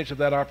advantage of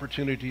that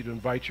opportunity to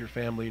invite your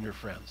family and your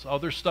friends.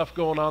 Other stuff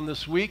going on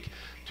this week: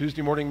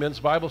 Tuesday morning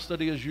men's Bible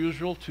study as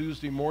usual,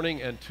 Tuesday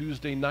morning and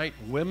Tuesday night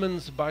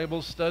women's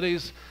Bible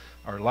studies,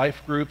 our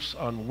life groups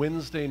on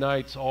Wednesday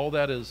nights. All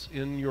that is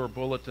in your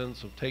bulletin,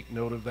 so take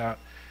note of that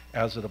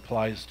as it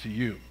applies to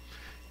you.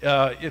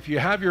 If you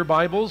have your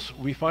Bibles,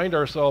 we find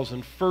ourselves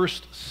in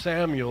 1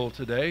 Samuel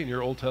today, in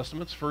your Old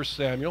Testaments, 1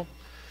 Samuel.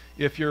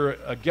 If you're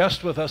a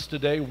guest with us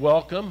today,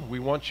 welcome. We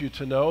want you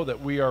to know that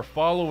we are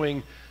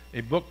following a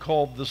book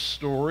called The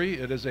Story.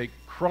 It is a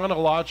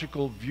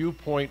chronological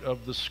viewpoint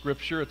of the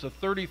Scripture. It's a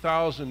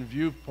 30,000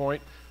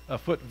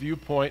 foot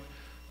viewpoint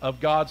of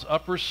God's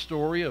upper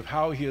story, of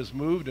how He has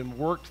moved and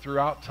worked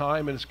throughout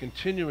time and is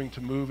continuing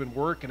to move and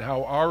work, and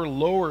how our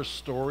lower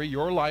story,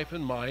 your life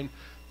and mine,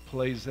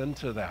 plays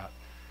into that.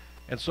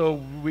 And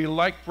so we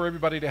like for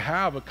everybody to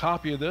have a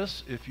copy of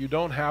this. If you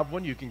don't have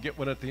one, you can get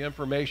one at the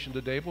information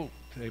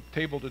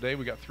table today.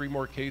 We got 3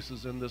 more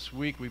cases in this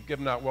week. We've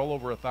given out well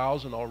over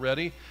 1,000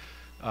 already.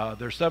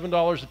 They're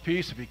 $7 a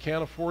piece. If you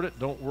can't afford it,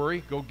 don't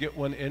worry. Go get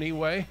one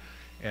anyway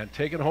and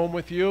take it home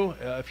with you.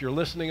 If you're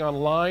listening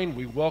online,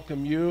 we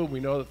welcome you. We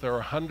know that there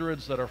are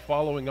hundreds that are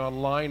following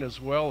online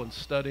as well and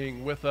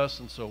studying with us,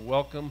 and so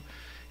welcome.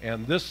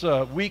 And this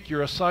week,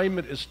 your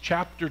assignment is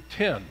chapter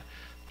 10.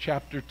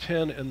 Chapter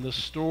 10 in the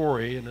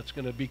story, and it's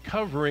going to be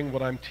covering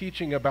what I'm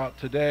teaching about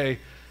today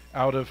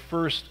out of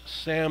 1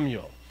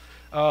 Samuel.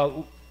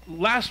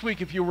 Last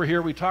week, if you were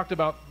here, we talked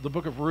about the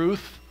book of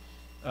Ruth.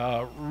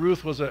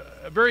 Ruth was a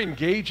very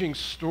engaging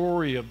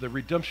story of the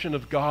redemption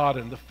of God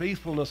and the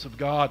faithfulness of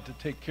God to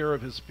take care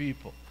of His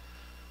people,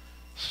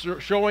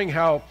 showing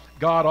how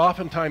God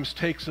oftentimes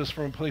takes us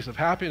from a place of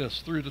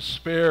happiness through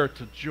despair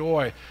to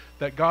joy,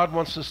 that God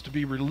wants us to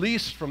be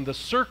released from the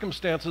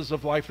circumstances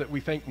of life that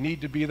we think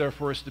need to be there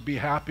for us to be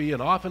happy,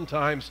 and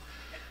oftentimes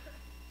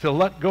to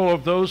let go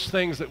of those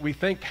things that we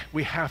think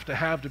we have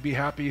to be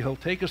happy. He'll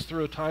take us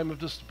through a time of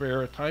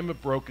despair, a time of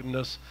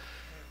brokenness,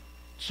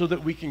 so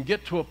that we can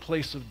get to a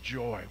place of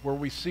joy where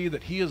we see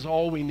that He is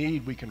all we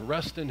need. We can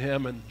rest in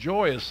Him, and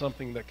joy is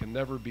something that can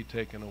never be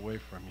taken away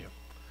from you.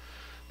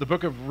 The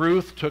book of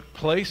Ruth took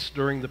place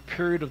during the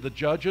period of the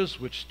Judges,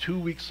 which 2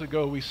 weeks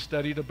ago we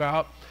studied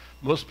about.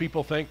 Most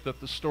people think that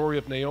the story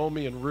of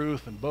Naomi and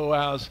Ruth and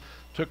Boaz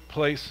took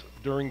place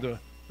during the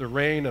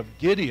reign of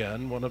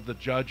Gideon, one of the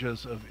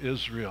judges of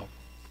Israel.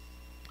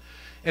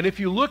 And if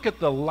you look at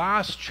the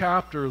last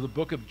chapter of the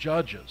book of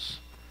Judges,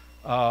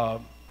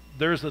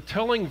 there's a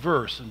telling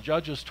verse in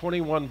Judges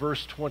 21,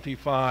 verse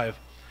 25.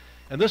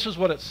 And this is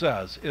what it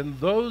says: "In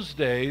those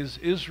days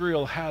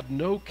Israel had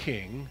no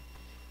king.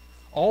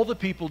 All the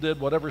people did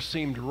whatever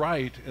seemed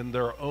right in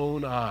their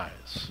own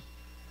eyes."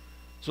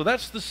 So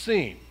that's the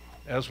scene.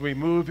 As we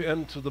move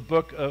into the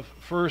book of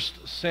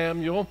 1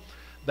 Samuel,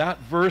 that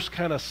verse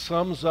kind of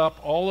sums up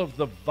all of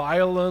the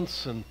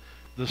violence and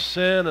the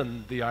sin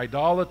and the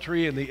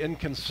idolatry and the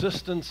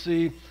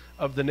inconsistency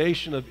of the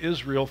nation of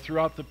Israel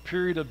throughout the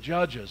period of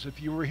Judges.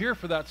 If you were here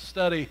for that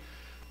study,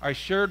 I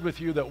shared with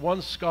you that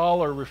one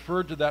scholar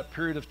referred to that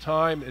period of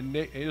time in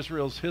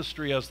Israel's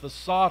history as the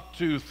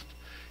saw-toothed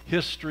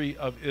history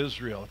of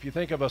Israel. If you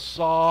think of a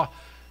saw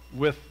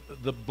with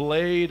the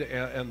blade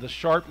and the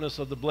sharpness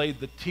of the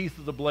blade, the teeth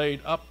of the blade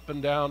up and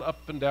down,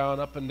 up and down,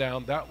 up and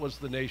down, that was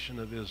the nation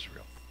of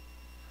Israel.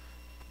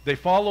 They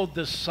followed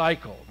this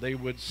cycle. They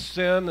would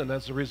sin, and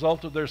as a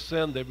result of their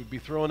sin, they would be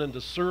thrown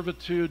into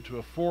servitude to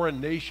a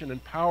foreign nation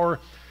and power.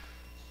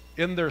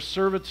 In their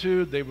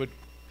servitude, they would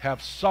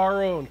have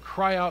sorrow and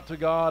cry out to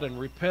God and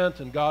repent,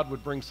 and God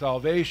would bring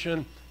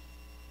salvation.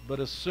 But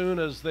as soon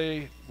as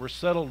they were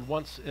settled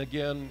once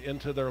again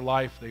into their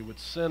life, they would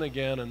sin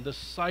again, and this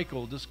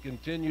cycle just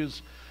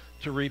continues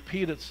to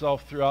repeat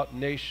itself throughout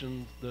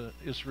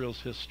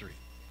Israel's history.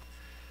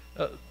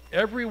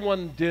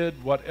 Everyone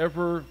did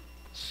whatever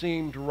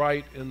seemed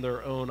right in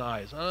their own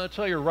eyes. I'll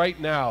tell you right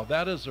now,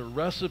 that is a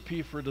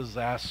recipe for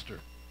disaster.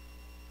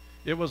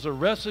 It was a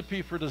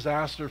recipe for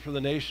disaster for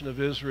the nation of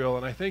Israel,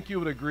 and I think you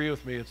would agree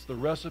with me, it's the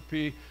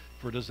recipe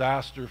for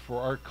disaster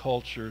for our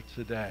culture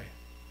today.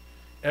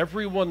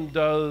 Everyone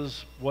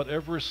does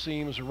whatever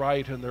seems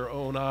right in their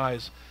own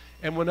eyes.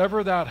 And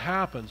whenever that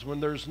happens, when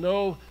there's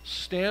no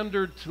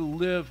standard to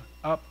live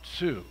up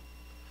to,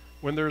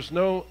 when there's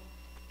no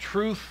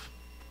truth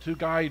to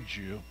guide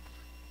you,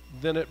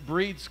 then it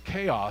breeds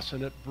chaos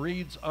and it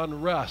breeds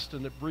unrest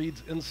and it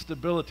breeds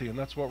instability. And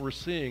that's what we're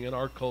seeing in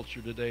our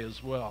culture today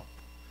as well.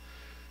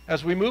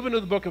 As we move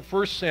into the book of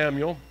 1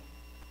 Samuel,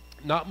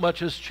 not much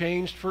has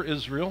changed for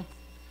Israel.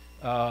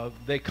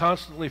 They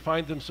constantly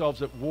find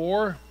themselves at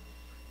war.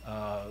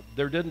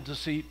 There didn't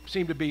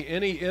seem to be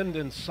any end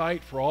in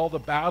sight for all the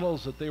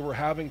battles that they were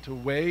having to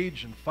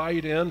wage and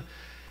fight in.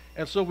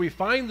 And so we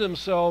find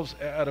themselves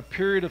at a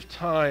period of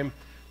time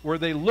where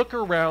they look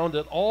around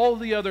at all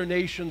the other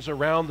nations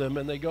around them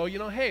and they go, you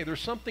know, hey,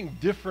 there's something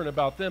different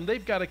about them.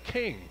 They've got a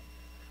king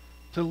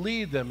to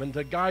lead them and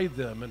to guide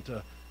them and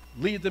to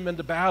lead them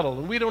into battle,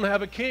 and we don't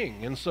have a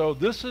king. And so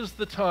this is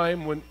the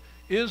time when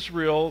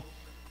Israel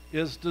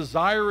is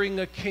desiring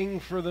a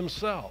king for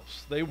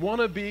themselves. They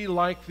want to be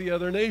like the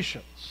other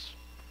nations.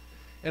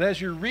 And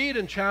as you read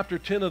in chapter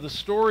 10 of the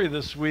story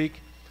this week,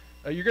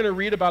 you're going to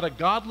read about a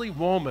godly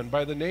woman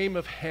by the name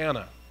of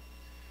Hannah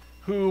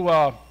who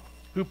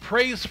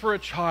prays for a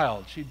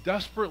child. She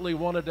desperately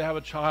wanted to have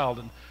a child,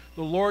 and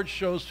the Lord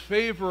shows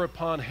favor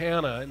upon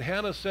Hannah. And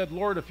Hannah said,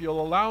 Lord, if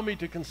you'll allow me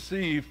to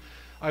conceive,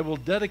 I will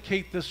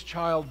dedicate this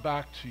child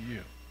back to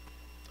you.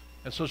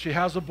 And so she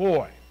has a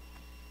boy,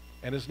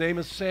 and his name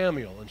is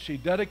Samuel, and she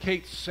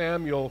dedicates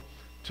Samuel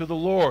to the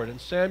Lord. And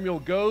Samuel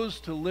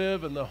goes to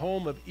live in the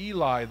home of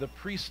Eli, the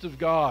priest of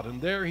God,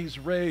 and there he's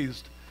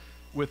raised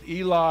with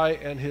Eli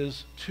and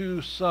his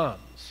 2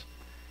 sons.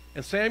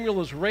 And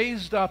Samuel is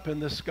raised up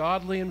in this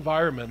godly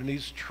environment, and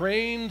he's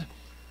trained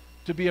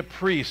to be a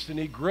priest, and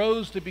he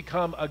grows to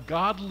become a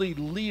godly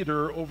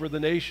leader over the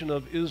nation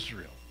of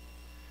Israel.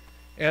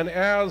 And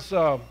as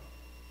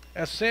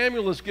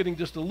Samuel is getting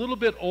just a little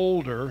bit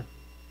older,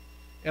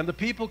 and the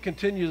people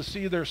continue to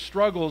see their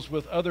struggles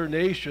with other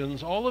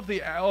nations, all of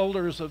the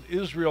elders of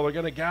Israel are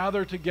going to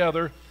gather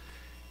together,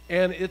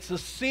 and it's a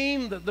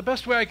scene that the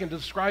best way I can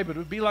describe it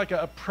would be like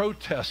a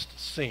protest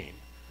scene.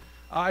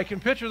 I can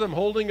picture them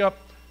holding up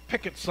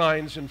picket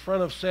signs in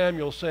front of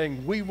Samuel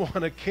saying, we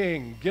want a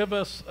king, give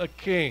us a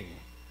king.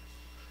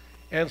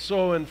 And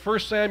so in 1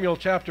 Samuel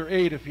chapter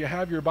 8, if you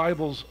have your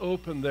Bibles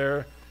open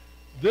there,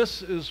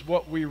 this is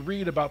what we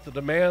read about the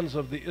demands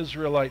of the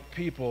Israelite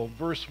people.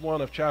 Verse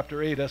 1 of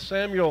chapter 8, as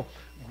Samuel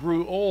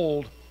grew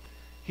old,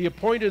 he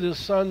appointed his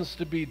sons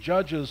to be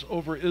judges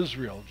over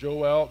Israel,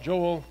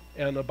 Joel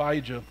and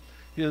Abijah,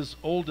 his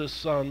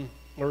oldest son,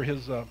 or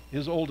his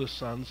oldest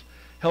sons,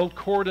 held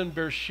court in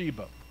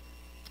Beersheba.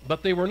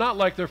 But they were not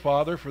like their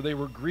father, for they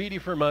were greedy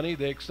for money.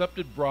 They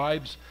accepted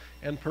bribes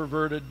and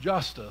perverted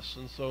justice.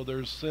 And so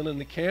there's sin in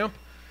the camp.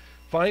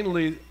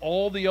 Finally,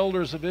 all the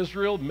elders of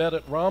Israel met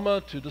at Ramah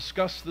to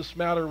discuss this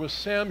matter with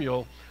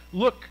Samuel.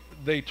 Look,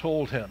 they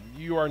told him,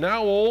 you are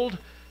now old.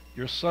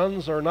 Your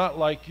sons are not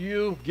like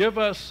you. Give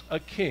us a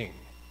king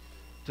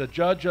to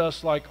judge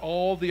us like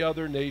all the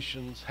other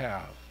nations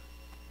have.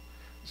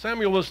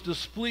 Samuel was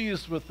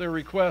displeased with their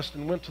request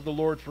and went to the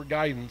Lord for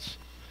guidance.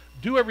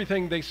 Do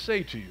everything they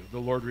say to you, the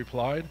Lord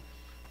replied,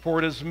 for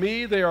it is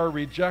me they are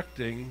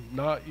rejecting,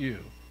 not you.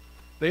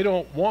 They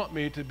don't want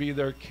me to be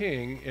their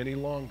king any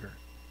longer.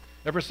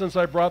 Ever since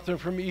I brought them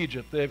from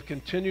Egypt, they have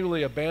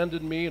continually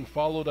abandoned me and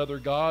followed other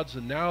gods,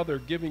 and now they're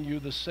giving you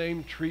the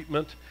same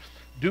treatment.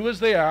 Do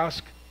as they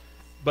ask,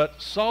 but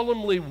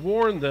solemnly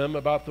warn them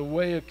about the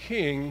way a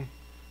king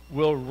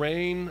will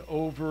reign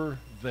over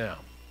them.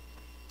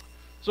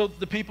 So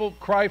the people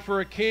cry for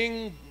a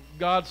king.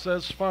 God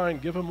says, fine,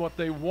 give them what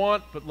they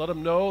want, but let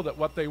them know that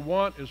what they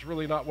want is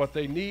really not what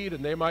they need,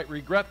 and they might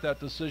regret that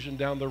decision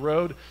down the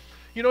road.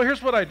 You know,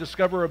 here's what I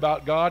discover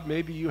about God.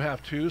 Maybe you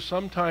have too.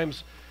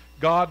 Sometimes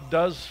God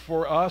does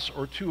for us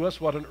or to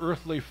us what an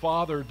earthly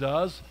father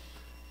does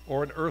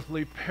or an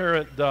earthly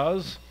parent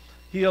does.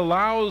 He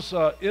allows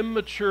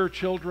immature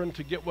children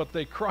to get what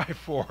they cry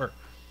for,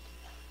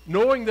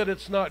 knowing that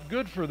it's not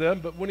good for them,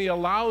 but when he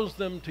allows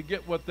them to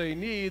get what they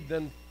need,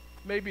 then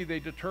maybe they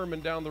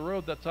determine down the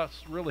road that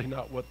that's really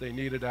not what they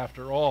needed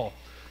after all.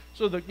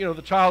 So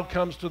the child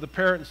comes to the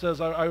parent and says,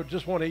 I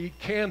just want to eat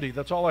candy.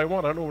 That's all I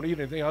want. I don't want to eat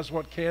anything. I just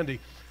want candy.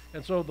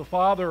 And so the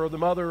father or the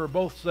mother or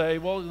both say,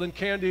 well, then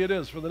candy it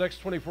is. For the next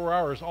 24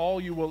 hours, all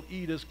you will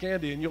eat is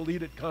candy, and you'll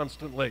eat it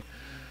constantly.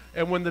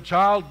 And when the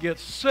child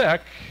gets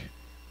sick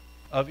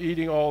of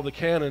eating all the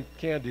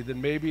candy, then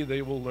maybe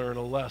they will learn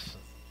a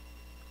lesson.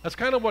 That's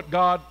kind of what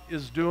God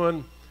is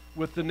doing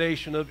with the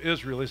nation of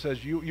Israel. He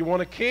says, you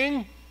want a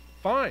king?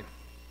 Fine.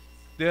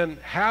 Then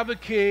have a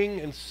king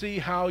and see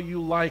how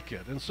you like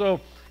it. And so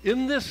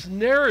in this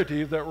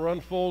narrative that we're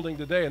unfolding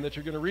today and that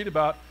you're going to read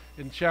about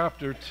in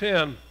chapter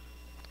 10,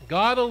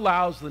 God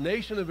allows the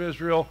nation of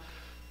Israel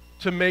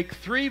to make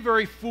 3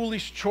 very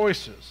foolish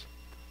choices.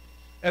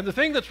 And the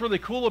thing that's really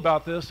cool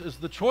about this is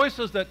the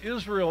choices that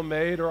Israel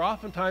made are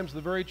oftentimes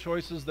the very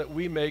choices that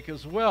we make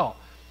as well.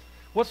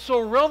 What's so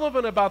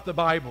relevant about the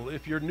Bible,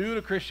 if you're new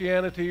to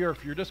Christianity or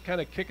if you're just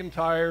kind of kicking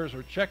tires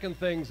or checking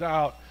things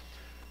out,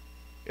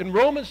 in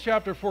Romans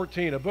chapter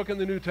 14, a book in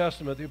the New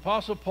Testament, the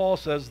Apostle Paul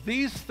says,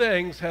 these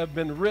things have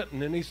been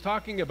written, and he's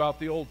talking about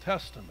the Old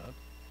Testament.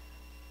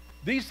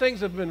 These things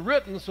have been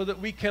written so that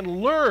we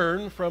can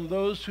learn from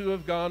those who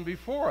have gone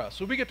before us.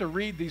 So we get to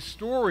read these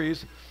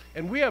stories,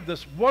 and we have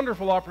this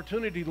wonderful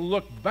opportunity to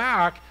look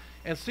back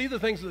and see the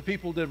things that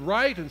people did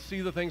right and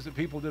see the things that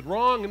people did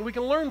wrong, and we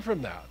can learn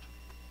from that.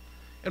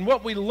 And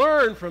what we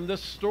learn from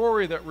this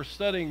story that we're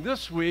studying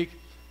this week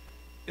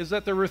is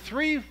that there were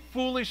three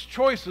foolish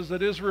choices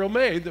that Israel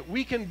made that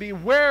we can be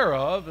aware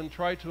of and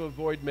try to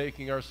avoid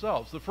making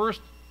ourselves. The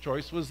first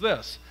choice was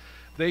this.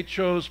 They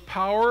chose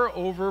power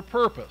over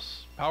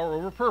purpose. Power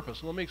over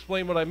purpose. Let me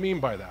explain what I mean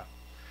by that.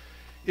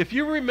 If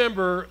you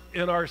remember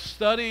in our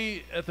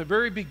study at the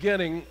very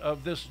beginning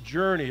of this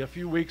journey a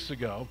few weeks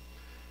ago,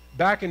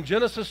 back in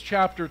Genesis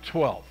chapter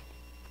 12,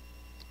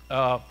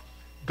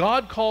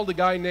 God called a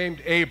guy named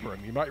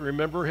Abram. You might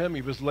remember him.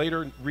 He was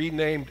later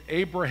renamed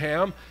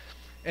Abraham.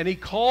 And he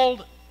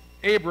called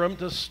Abram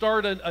to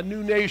start a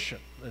new nation,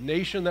 a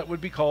nation that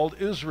would be called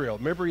Israel.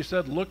 Remember, he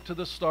said, look to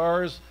the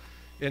stars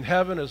in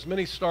heaven, as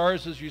many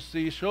stars as you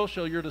see, so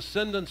shall your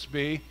descendants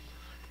be.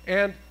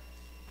 And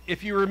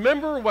if you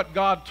remember what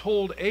God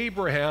told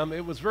Abraham,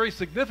 it was very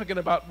significant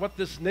about what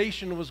this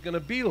nation was going to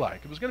be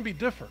like. It was going to be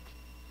different.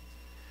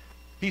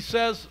 He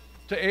says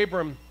to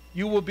Abram,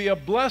 you will be a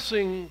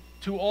blessing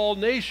to all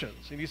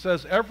nations. And he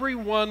says,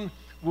 everyone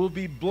will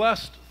be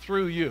blessed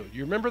through you. Do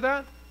you remember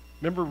that?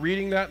 Remember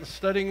reading that and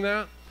studying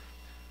that?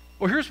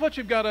 Well, here's what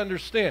you've got to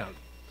understand.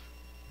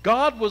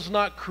 God was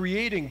not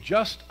creating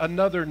just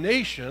another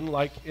nation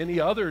like any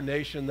other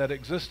nation that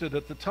existed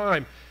at the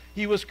time.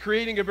 He was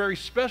creating a very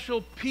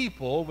special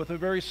people with a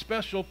very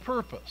special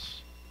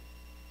purpose.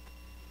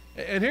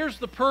 And here's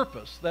the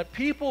purpose, that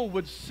people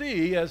would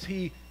see as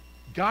he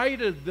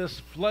guided this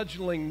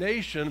fledgling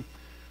nation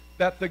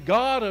that the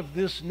God of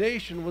this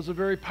nation was a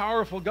very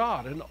powerful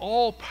God, an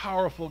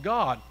all-powerful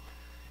God.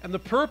 And the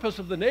purpose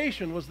of the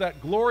nation was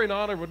that glory and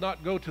honor would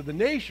not go to the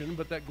nation,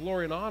 but that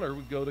glory and honor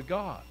would go to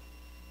God.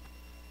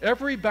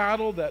 Every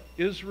battle that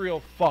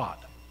Israel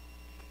fought,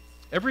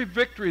 every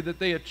victory that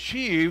they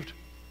achieved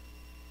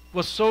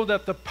was so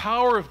that the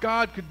power of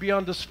God could be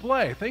on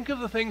display. Think of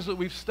the things that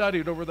we've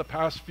studied over the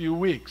past few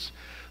weeks.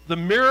 The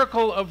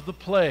miracle of the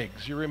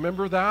plagues, you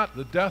remember that?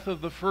 The death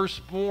of the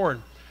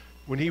firstborn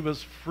when he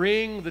was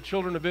freeing the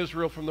children of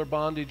Israel from their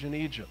bondage in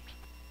Egypt.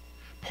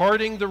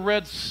 Parting the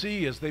Red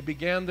Sea as they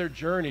began their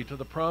journey to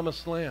the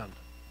Promised Land.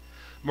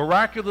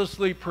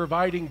 Miraculously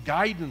providing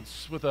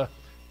guidance with a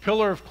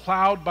pillar of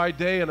cloud by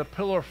day and a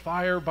pillar of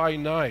fire by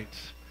night.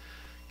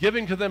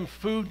 Giving to them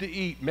food to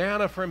eat,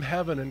 manna from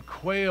heaven and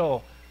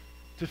quail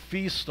to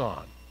feast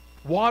on.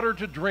 Water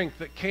to drink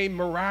that came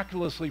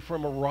miraculously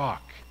from a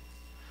rock.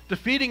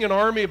 Defeating an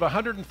army of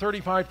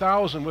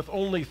 135,000 with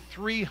only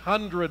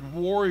 300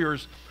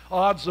 warriors,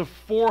 odds of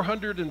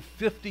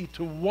 450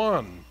 to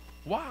 1.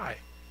 Why?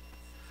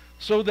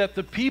 So that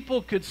the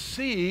people could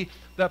see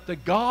that the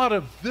God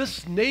of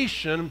this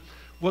nation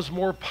was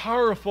more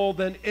powerful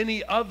than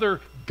any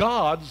other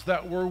gods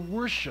that were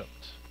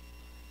worshipped.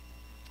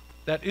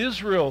 That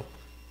Israel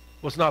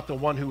was not the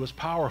one who was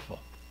powerful.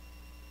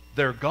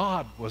 Their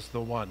God was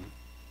the one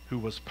who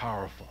was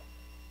powerful.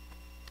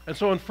 And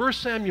so in 1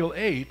 Samuel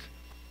 8,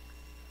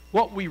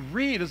 what we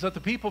read is that the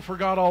people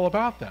forgot all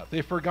about that.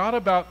 They forgot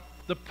about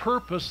the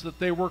purpose that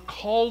they were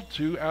called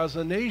to as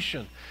a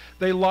nation.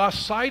 They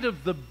lost sight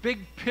of the big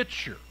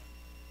picture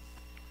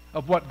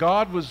of what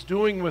God was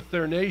doing with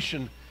their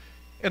nation,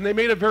 and they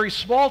made a very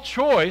small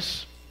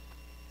choice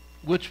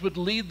which would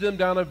lead them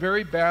down a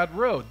very bad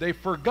road. They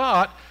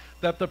forgot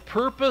that the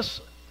purpose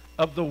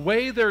of the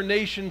way their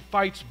nation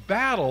fights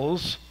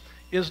battles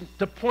is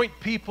to point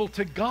people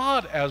to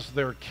God as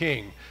their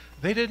king.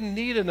 They didn't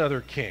need another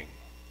king,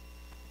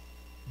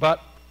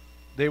 but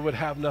they would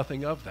have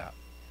nothing of that.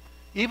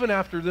 Even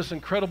after this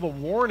incredible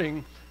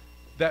warning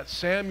that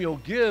Samuel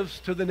gives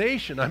to the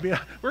nation. I mean,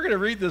 we're going to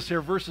read this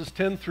here, verses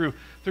 10 through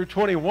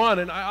 21,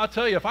 and I'll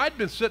tell you, if I'd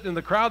been sitting in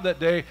the crowd that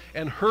day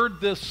and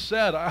heard this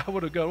said, I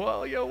would have gone,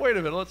 well, wait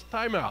a minute, let's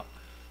time out.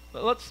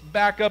 Let's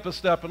back up a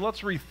step and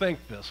let's rethink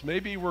this.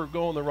 Maybe we're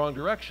going the wrong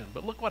direction.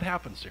 But look what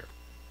happens here.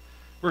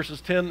 Verses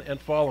 10 and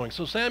following.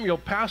 So Samuel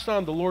passed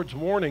on the Lord's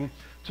warning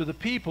to the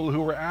people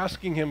who were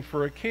asking him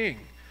for a king.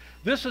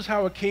 This is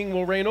how a king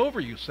will reign over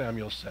you,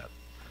 Samuel said.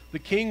 The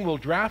king will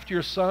draft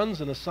your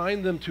sons and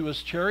assign them to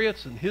his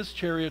chariots and his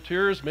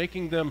charioteers,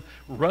 making them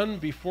run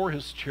before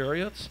his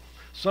chariots.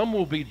 Some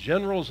will be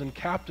generals and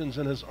captains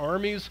in his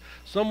armies.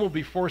 Some will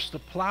be forced to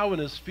plow in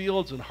his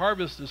fields and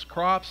harvest his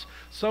crops.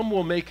 Some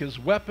will make his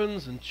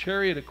weapons and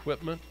chariot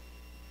equipment.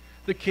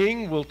 The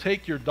king will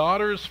take your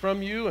daughters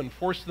from you and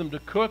force them to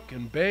cook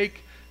and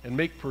bake and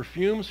make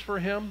perfumes for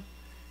him.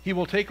 He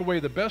will take away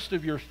the best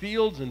of your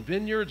fields and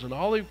vineyards and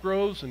olive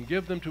groves and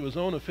give them to his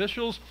own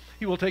officials.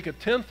 He will take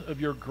 1/10 of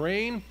your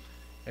grain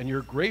and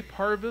your grape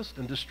harvest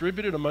and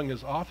distribute it among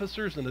his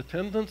officers and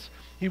attendants.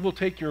 He will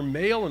take your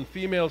male and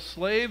female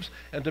slaves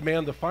and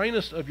demand the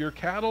finest of your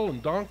cattle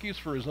and donkeys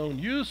for his own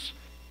use.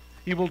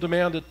 He will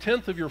demand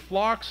 1/10 of your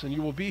flocks, and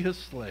you will be his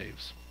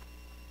slaves.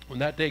 When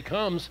that day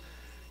comes,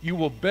 you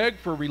will beg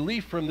for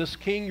relief from this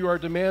king you are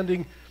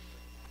demanding,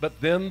 but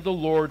then the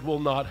Lord will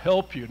not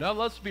help you. Now,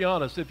 let's be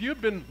honest. If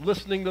you'd been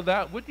listening to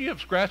that, wouldn't you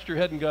have scratched your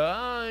head and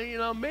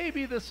go,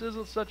 maybe this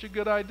isn't such a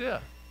good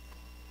idea?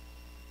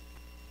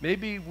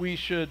 Maybe we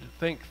should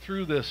think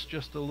through this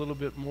just a little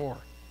bit more.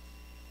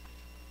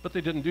 But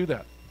they didn't do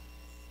that.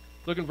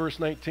 Look in verse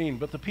 19.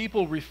 But the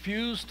people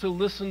refused to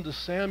listen to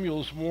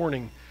Samuel's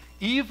warning.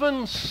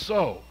 Even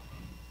so,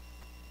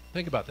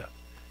 think about that.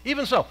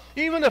 Even so,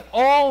 even if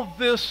all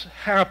this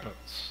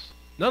happens,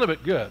 none of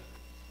it good,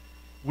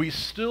 we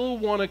still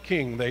want a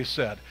king, they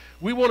said.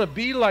 We want to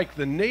be like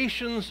the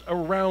nations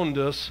around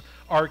us.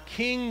 Our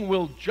king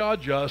will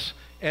judge us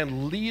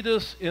and lead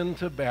us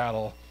into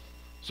battle.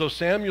 So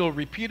Samuel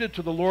repeated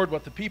to the Lord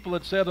what the people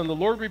had said, and the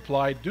Lord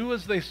replied, "Do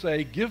as they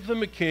say, give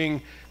them a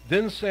king."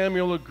 Then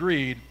Samuel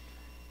agreed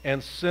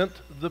and sent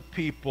the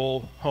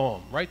people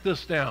home. Write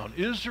this down.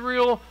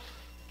 Israel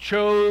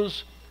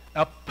chose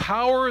a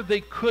power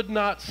they could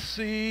not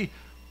see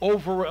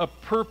over a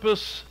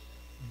purpose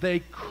they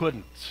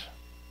couldn't.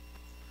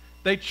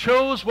 They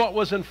chose what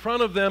was in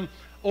front of them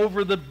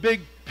over the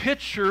big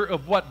picture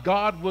of what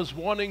God was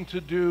wanting to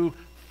do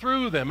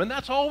through them. And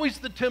that's always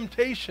the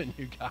temptation,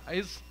 you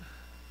guys.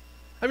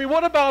 I mean,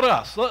 what about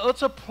us?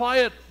 Let's apply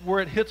it where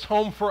it hits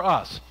home for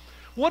us.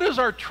 What is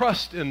our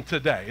trust in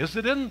today? Is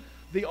it in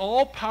the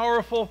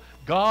all-powerful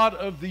God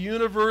of the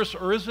universe,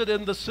 or is it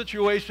in the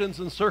situations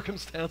and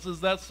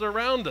circumstances that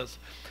surround us?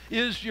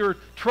 Is your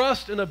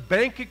trust in a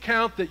bank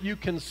account that you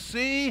can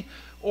see,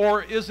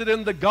 or is it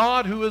in the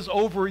God who is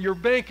over your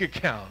bank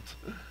account?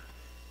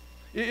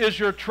 Is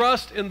your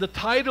trust in the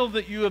title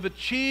that you have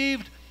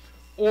achieved,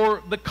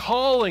 or the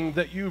calling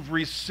that you've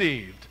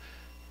received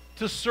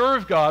to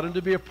serve God and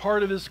to be a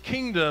part of his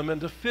kingdom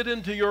and to fit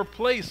into your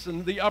place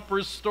in the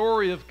upper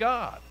story of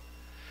God?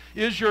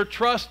 Is your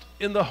trust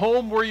in the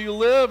home where you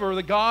live, or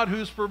the God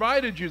who's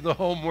provided you the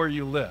home where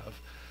you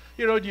live?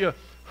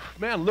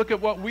 Look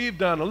at what we've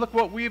done, and look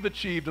what we've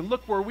achieved, and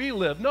look where we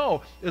live.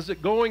 No, is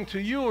it going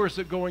to you, or is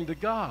it going to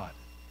God?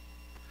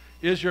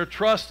 Is your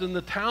trust in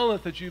the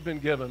talent that you've been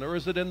given, or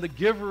is it in the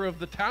giver of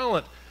the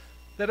talent,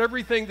 that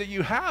everything that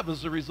you have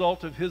is a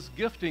result of his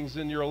giftings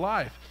in your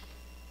life?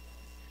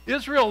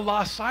 Israel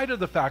lost sight of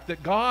the fact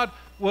that God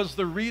was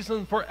the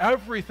reason for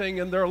everything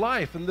in their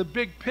life, and the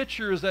big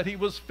picture is that he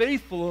was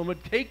faithful and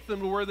would take them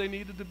to where they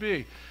needed to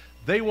be.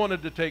 They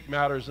wanted to take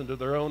matters into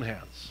their own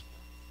hands.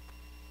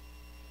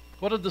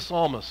 What did the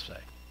psalmist say?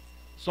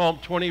 Psalm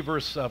 20,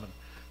 verse 7.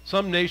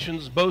 Some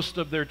nations boast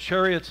of their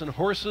chariots and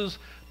horses,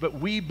 but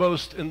we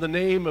boast in the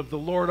name of the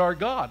Lord our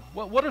God.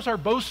 What is our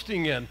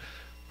boasting in?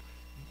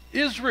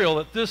 Israel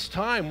at this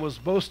time was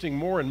boasting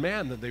more in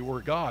man than they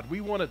were God.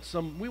 We want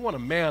a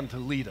man to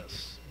lead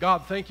us.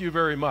 God, thank you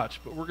very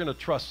much, but we're going to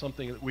trust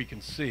something that we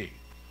can see,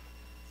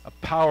 a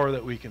power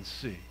that we can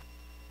see,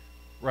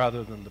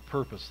 rather than the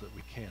purpose that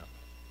we can't.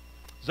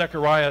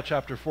 Zechariah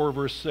chapter 4,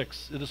 verse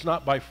 6, "It is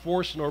not by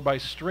force nor by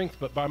strength,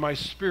 but by my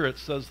Spirit,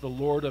 says the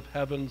Lord of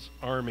heaven's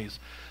armies."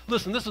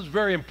 Listen, this is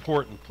very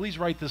important. Please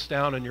write this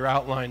down in your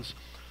outlines.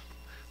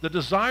 The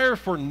desire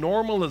for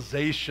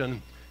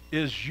normalization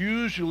is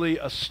usually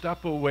a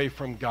step away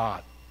from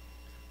God.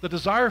 The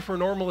desire for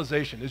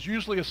normalization is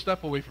usually a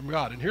step away from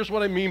God. And here's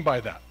what I mean by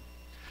that.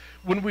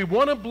 When we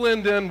want to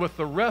blend in with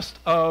the rest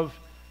of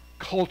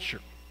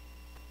culture,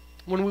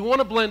 when we want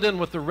to blend in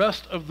with the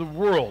rest of the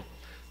world,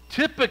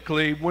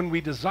 typically when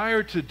we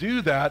desire to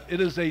do that, it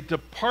is a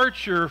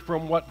departure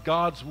from what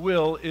God's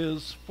will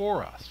is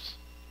for us.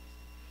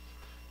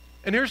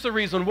 And here's the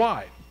reason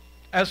why.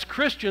 As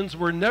Christians,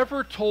 we're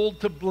never told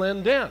to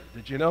blend in.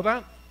 Did you know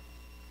that?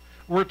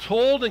 We're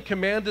told and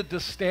commanded to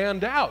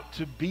stand out,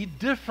 to be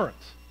different.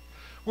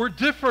 We're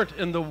different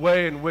in the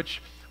way in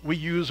which we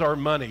use our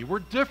money. We're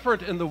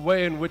different in the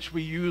way in which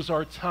we use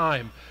our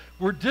time.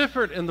 We're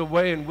different in the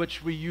way in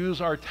which we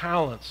use our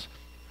talents.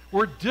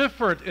 We're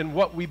different in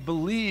what we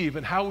believe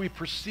and how we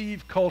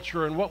perceive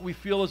culture and what we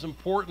feel is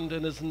important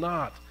and is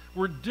not.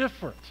 We're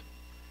different.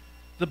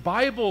 The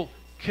Bible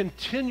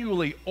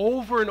continually,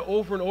 over and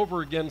over and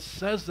over again,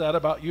 says that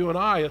about you and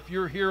I if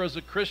you're here as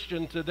a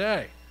Christian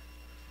today.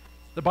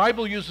 The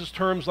Bible uses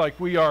terms like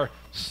we are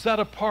set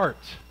apart.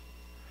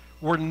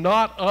 We're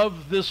not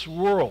of this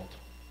world.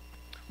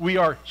 We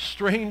are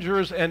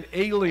strangers and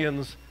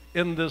aliens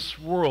in this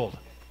world.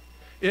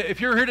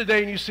 If you're here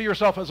today and you see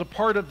yourself as a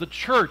part of the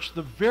church,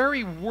 the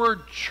very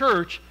word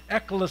church,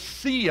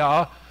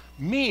 ecclesia,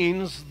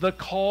 means the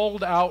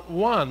called out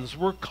ones.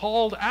 We're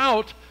called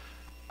out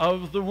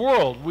of the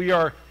world. We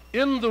are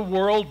in the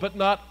world, but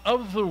not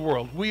of the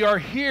world. We are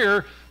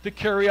here to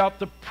carry out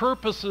the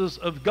purposes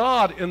of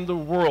God in the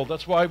world.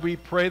 That's why we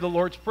pray the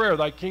Lord's Prayer.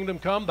 Thy kingdom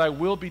come, thy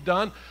will be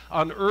done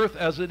on earth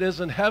as it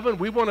is in heaven.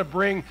 We want to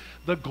bring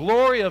the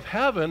glory of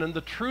heaven and the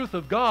truth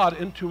of God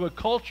into a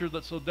culture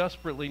that so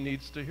desperately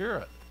needs to hear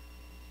it.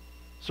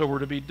 So we're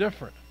to be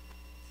different.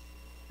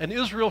 And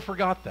Israel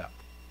forgot that.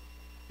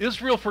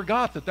 Israel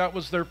forgot that that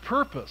was their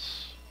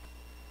purpose,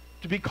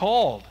 to be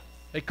called.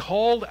 They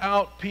called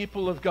out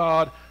people of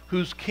God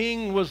whose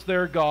king was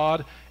their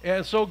God.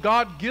 And so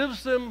God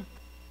gives them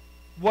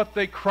what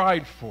they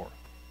cried for.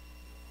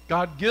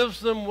 God gives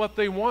them what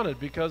they wanted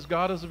because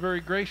God is a very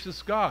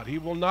gracious God. He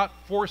will not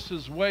force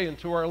his way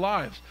into our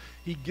lives.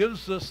 He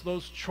gives us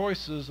those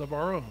choices of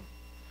our own.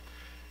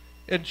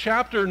 In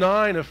chapter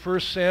 9 of 1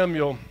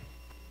 Samuel,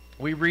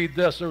 we read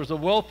this. There was a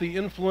wealthy,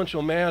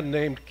 influential man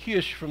named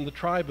Kish from the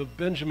tribe of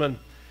Benjamin.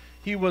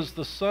 He was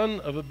the son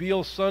of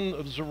Abiel, son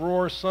of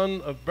Zeror,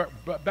 son of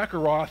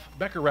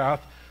Becherath,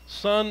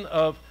 son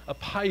of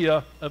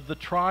Apiah of the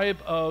tribe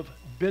of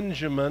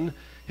Benjamin.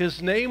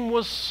 His name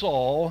was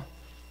Saul,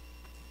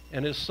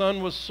 and his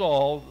son was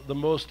Saul, the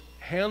most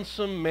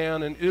handsome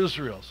man in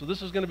Israel. So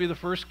this is going to be the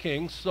first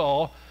king,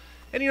 Saul.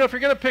 And if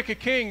you're going to pick a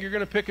king, you're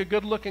going to pick a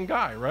good-looking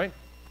guy, right?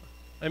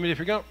 I mean, if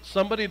you're going to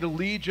somebody to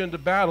lead you into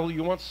battle,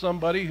 you want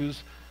somebody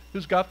who's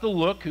got the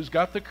look, who's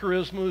got the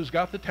charisma, who's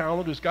got the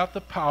talent, who's got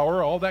the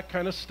power, all that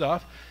kind of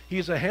stuff.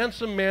 He's a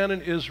handsome man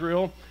in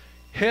Israel,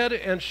 head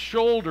and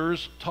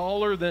shoulders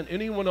taller than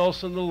anyone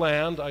else in the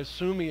land. I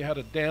assume he had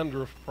a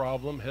dandruff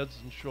problem, heads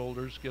and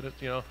shoulders, get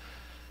it,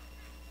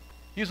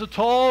 He's a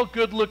tall,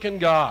 good-looking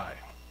guy.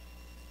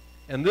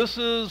 And this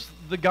is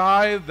the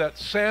guy that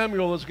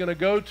Samuel is going to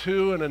go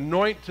to and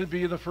anoint to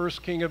be the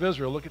first king of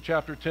Israel. Look at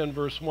chapter 10,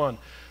 verse 1.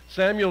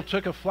 Samuel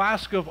took a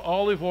flask of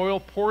olive oil,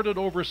 poured it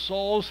over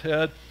Saul's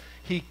head.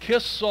 He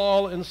kissed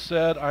Saul and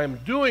said, I am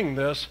doing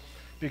this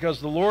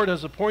because the Lord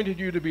has appointed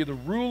you to be the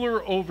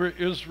ruler over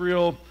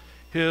Israel,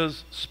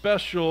 his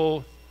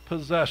special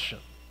possession.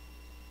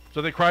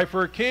 So they cry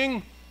for a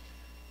king.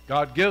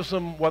 God gives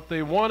them what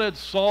they wanted.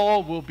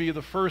 Saul will be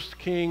the first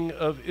king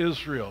of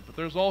Israel. But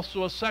there's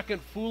also a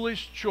second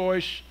foolish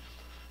choice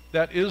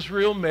that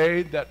Israel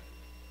made that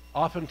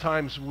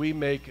oftentimes we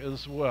make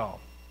as well.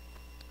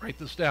 Write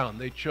this down.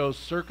 They chose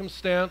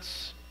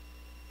circumstance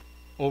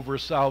over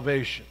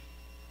salvation.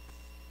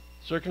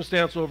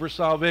 Circumstance over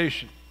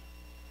salvation.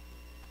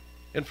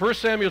 In 1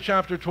 Samuel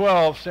chapter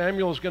 12,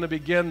 Samuel is going to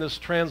begin this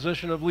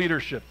transition of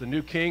leadership. The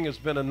new king has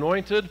been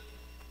anointed.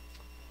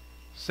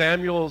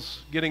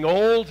 Samuel's getting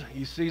old.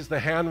 He sees the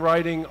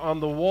handwriting on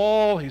the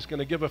wall. He's going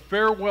to give a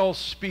farewell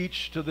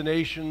speech to the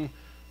nation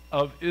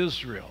of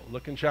Israel.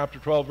 Look in chapter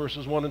 12,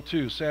 verses 1 and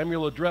 2.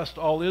 Samuel addressed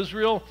all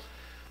Israel.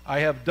 I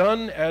have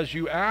done as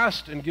you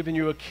asked and given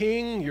you a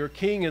king. Your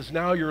king is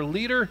now your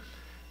leader.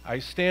 I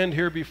stand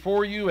here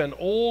before you, an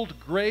old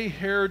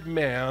gray-haired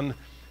man,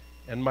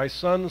 and my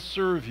sons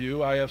serve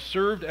you. I have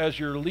served as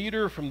your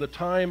leader from the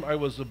time I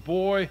was a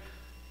boy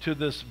to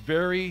this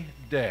very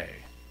day.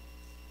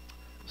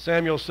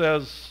 Samuel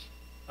says,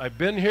 I've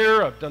been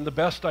here. I've done the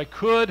best I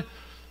could.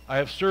 I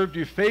have served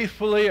you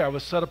faithfully. I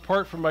was set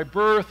apart from my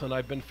birth, and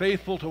I've been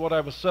faithful to what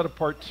I was set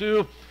apart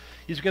to.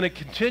 He's going to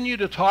continue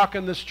to talk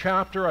in this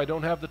chapter. I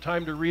don't have the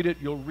time to read it.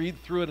 You'll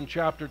read through it in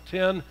chapter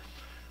 10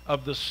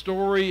 of the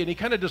story. And he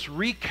kind of just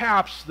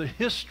recaps the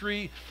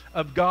history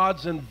of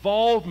God's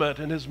involvement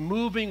and his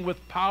moving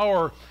with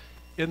power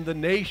in the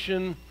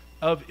nation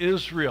of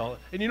Israel.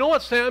 And you know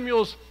what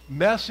Samuel's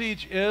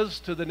message is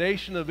to the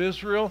nation of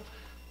Israel?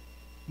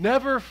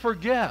 Never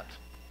forget.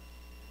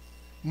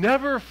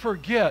 Never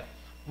forget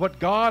what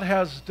God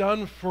has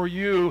done for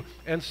you,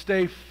 and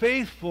stay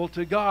faithful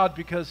to God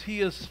because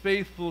he is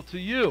faithful to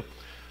you.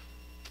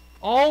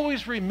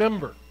 Always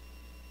remember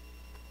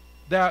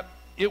that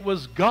it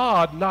was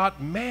God,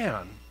 not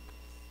man,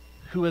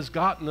 who has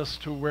gotten us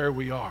to where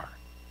we are.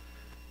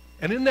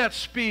 And in that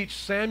speech,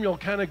 Samuel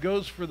kind of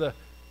goes for the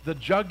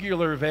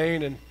jugular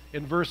vein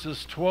in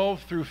verses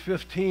 12 through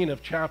 15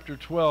 of chapter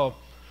 12.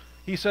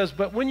 He says,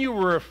 but when you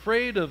were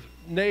afraid of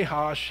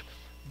Nahash,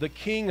 the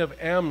king of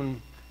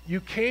Ammon, you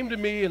came to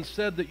me and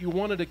said that you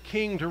wanted a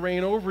king to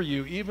reign over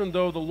you, even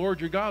though the Lord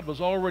your God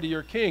was already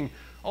your king.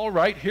 All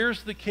right,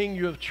 here's the king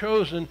you have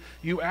chosen.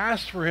 You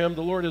asked for him.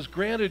 The Lord has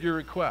granted your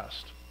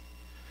request.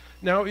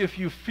 Now, if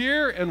you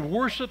fear and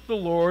worship the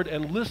Lord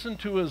and listen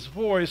to his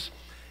voice,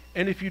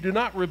 and if you do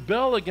not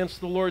rebel against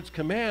the Lord's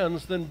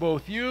commands, then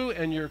both you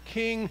and your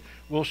king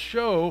will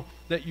show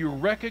that you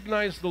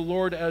recognize the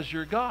Lord as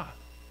your God.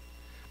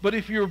 But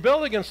if you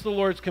rebel against the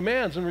Lord's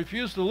commands and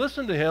refuse to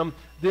listen to him,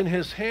 then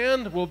his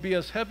hand will be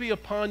as heavy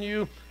upon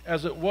you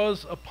as it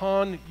was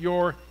upon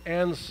your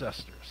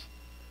ancestors.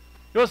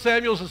 You know what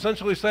Samuel's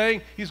essentially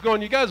saying? He's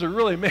going, you guys have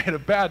really made a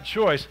bad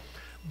choice,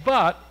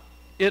 but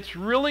it's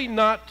really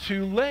not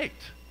too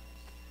late.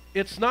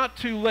 It's not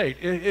too late.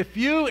 If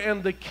you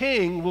and the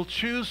king will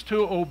choose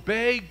to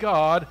obey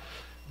God,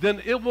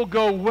 then it will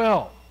go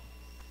well.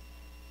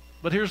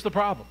 But here's the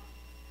problem.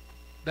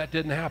 That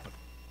didn't happen.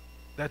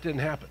 That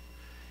didn't happen.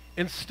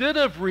 Instead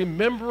of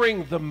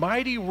remembering the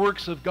mighty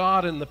works of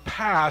God in the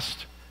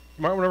past,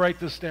 you might want to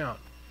write this down.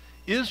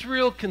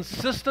 Israel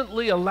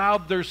consistently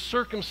allowed their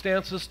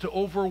circumstances to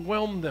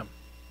overwhelm them.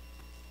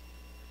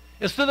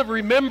 Instead of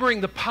remembering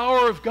the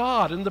power of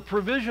God and the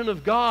provision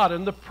of God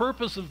and the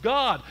purpose of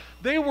God,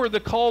 they were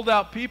the called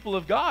out people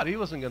of God. He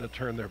wasn't going to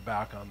turn their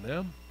back on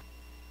them.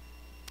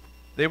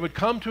 They would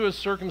come to a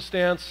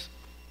circumstance,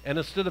 and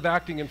instead of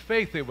acting in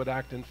faith, they would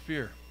act in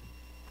fear.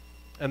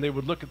 And they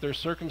would look at their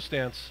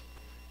circumstance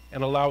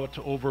and allow it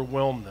to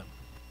overwhelm them.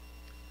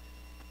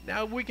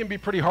 Now, we can be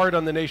pretty hard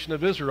on the nation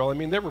of Israel. I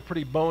mean, they were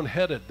pretty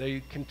boneheaded.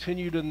 They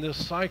continued in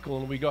this cycle,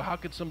 and we go, how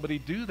could somebody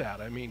do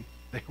that? I mean,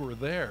 they were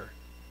there.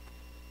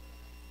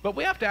 But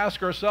we have to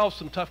ask ourselves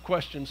some tough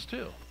questions,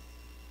 too.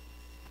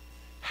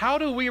 How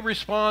do we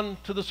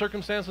respond to the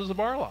circumstances of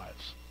our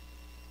lives?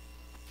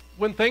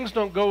 When things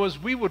don't go as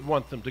we would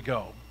want them to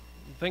go,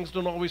 things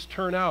don't always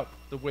turn out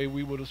the way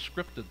we would have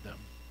scripted them.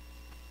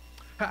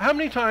 How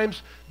many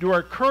times do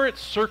our current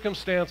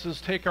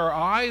circumstances take our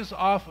eyes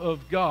off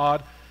of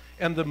God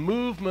and the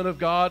movement of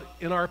God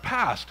in our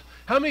past?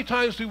 How many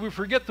times do we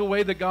forget the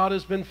way that God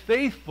has been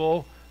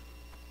faithful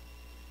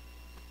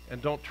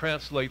and don't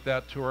translate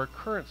that to our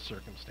current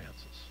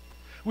circumstances?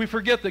 We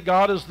forget that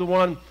God is the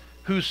one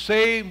who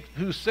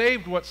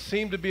saved what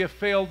seemed to be a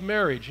failed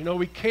marriage. You know,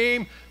 we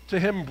came to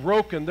him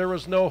broken. There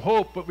was no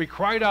hope, but we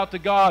cried out to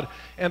God,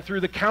 and through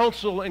the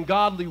counsel and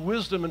godly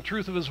wisdom and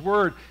truth of his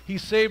word, he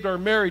saved our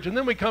marriage. And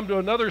then we come to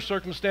another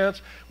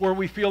circumstance where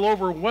we feel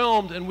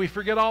overwhelmed and we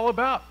forget all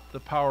about the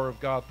power of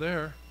God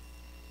there.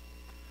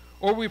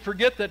 Or we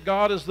forget that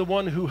God is the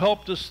one who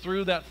helped us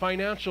through that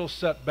financial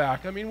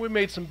setback. I mean, we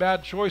made some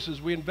bad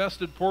choices. We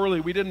invested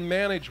poorly. We didn't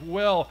manage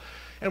well.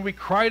 And we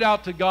cried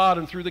out to God,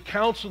 and through the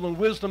counsel and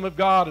wisdom of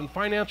God and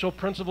financial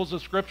principles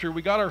of Scripture,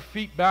 we got our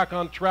feet back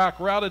on track.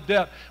 We're out of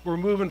debt. We're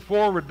moving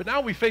forward. But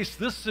now we face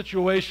this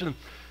situation,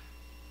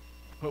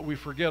 but we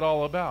forget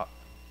all about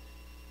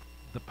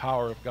the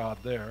power of God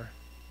there.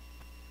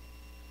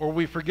 Or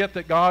we forget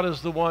that God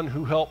is the one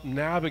who helped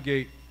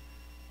navigate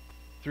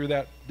through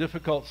that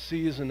difficult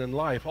season in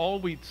life. All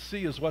we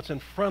see is what's in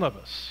front of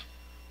us,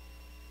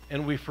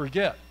 and we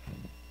forget.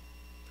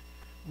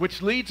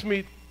 Which leads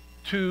me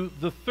to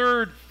the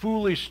third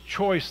foolish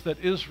choice that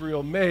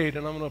Israel made,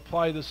 and I'm going to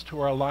apply this to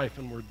our life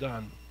and we're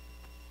done.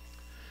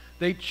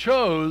 They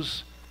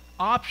chose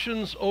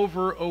options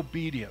over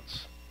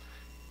obedience.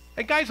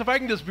 And guys, if I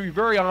can just be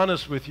very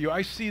honest with you,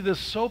 I see this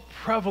so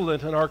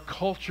prevalent in our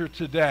culture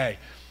today.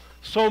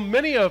 So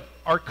many of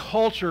our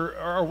culture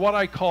are what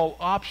I call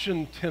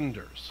option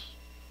tenders.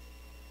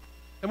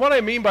 And what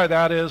I mean by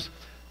that is,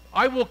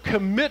 I will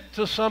commit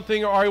to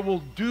something or I will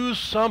do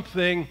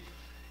something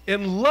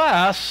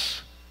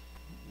unless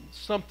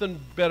something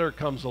better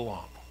comes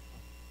along.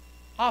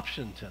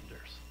 Option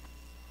tenders.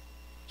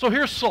 So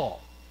here's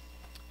Saul.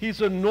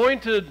 He's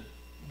anointed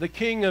the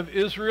king of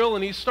Israel,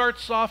 and he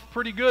starts off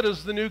pretty good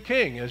as the new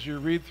king. As you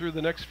read through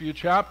the next few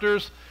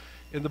chapters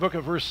in the book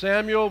of 1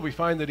 Samuel, we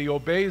find that he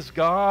obeys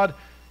God.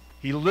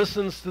 He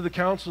listens to the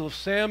counsel of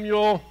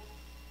Samuel.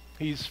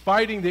 He's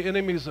fighting the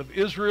enemies of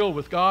Israel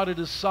with God at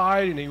his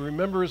side, and he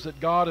remembers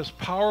that God is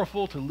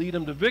powerful to lead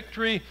him to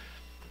victory.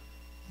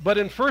 But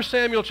in 1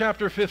 Samuel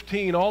chapter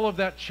 15, all of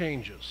that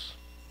changes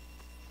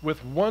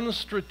with one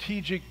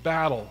strategic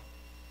battle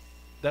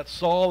that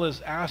Saul is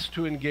asked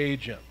to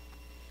engage in.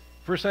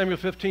 1 Samuel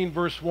 15,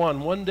 verse 1,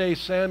 one day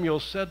Samuel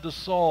said to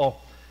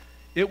Saul,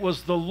 "It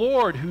was the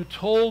Lord who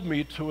told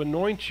me to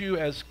anoint you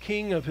as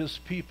king of his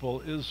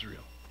people,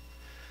 Israel."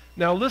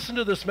 Now listen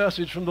to this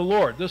message from the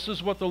Lord. This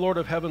is what the Lord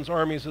of heaven's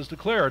armies has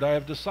declared. "I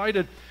have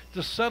decided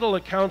to settle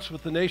accounts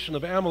with the nation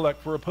of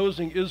Amalek for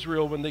opposing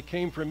Israel when they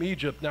came from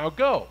Egypt. Now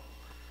go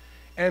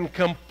and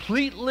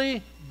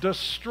completely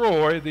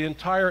destroy the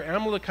entire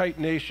Amalekite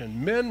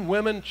nation, men,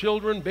 women,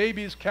 children,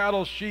 babies,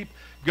 cattle, sheep,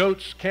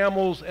 goats,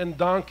 camels, and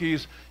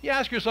donkeys." You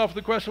ask yourself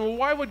the question, well,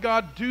 why would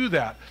God do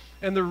that?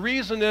 And the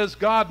reason is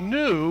God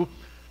knew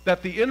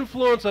that the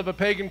influence of a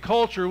pagan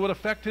culture would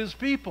affect his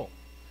people.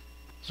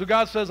 So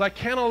God says, I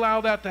can't allow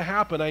that to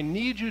happen. I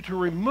need you to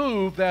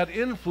remove that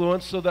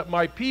influence so that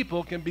my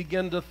people can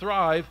begin to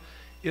thrive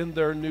in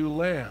their new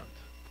land.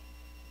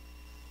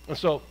 And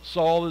so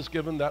Saul is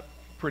given that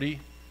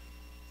pretty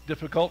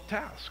difficult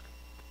task.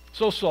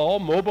 So Saul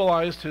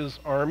mobilized his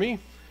army.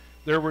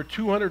 There were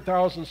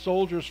 200,000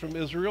 soldiers from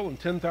Israel and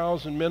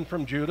 10,000 men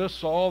from Judah.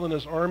 Saul and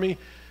his army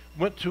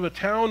went to a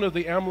town of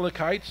the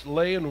Amalekites,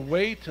 lay in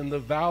wait in the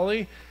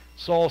valley.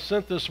 Saul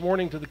sent this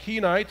warning to the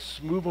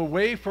Kenites, "Move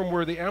away from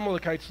where the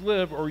Amalekites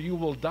live, or you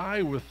will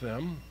die with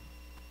them.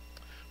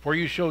 For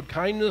you showed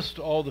kindness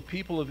to all the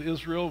people of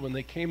Israel when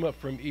they came up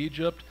from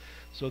Egypt."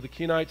 So the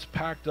Kenites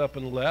packed up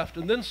and left.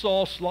 And then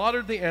Saul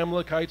slaughtered the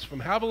Amalekites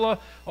from Havilah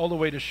all the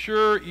way to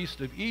Shur,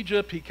 east of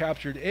Egypt. He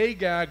captured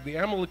Agag, the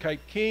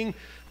Amalekite king,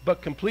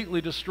 but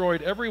completely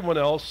destroyed everyone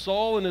else.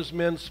 Saul and his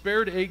men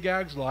spared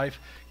Agag's life,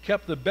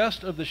 kept the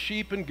best of the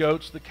sheep and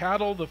goats, the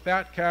cattle, the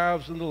fat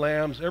calves, and the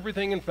lambs,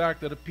 everything, in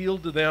fact, that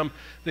appealed to them.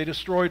 They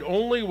destroyed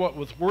only what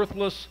was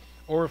worthless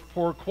or of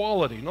poor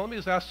quality. Now, let me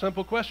just ask a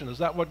simple question. Is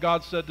that what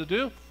God said to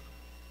do?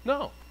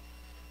 No.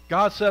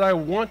 God said, I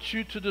want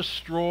you to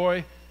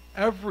destroy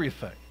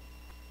everything.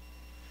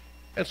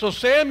 And so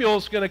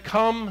Samuel's going to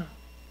come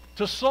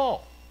to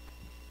Saul.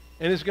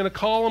 and he's going to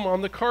call him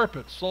on the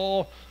carpet.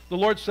 The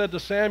Lord said to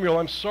Samuel,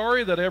 I'm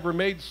sorry that I ever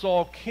made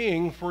Saul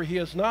king, for he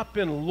has not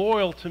been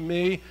loyal to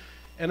me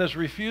and has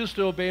refused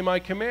to obey my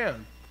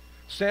command.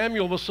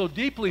 Samuel was so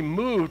deeply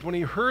moved when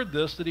he heard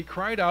this that he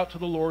cried out to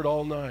the Lord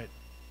all night.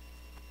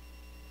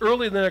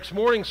 Early the next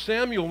morning,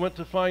 Samuel went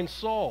to find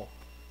Saul.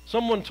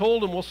 Someone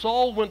told him, well,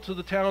 Saul went to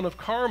the town of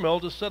Carmel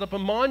to set up a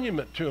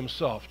monument to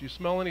himself. Do you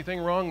smell anything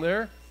wrong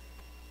there?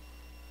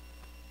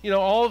 You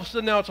know, all of a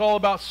sudden now it's all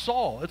about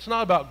Saul. It's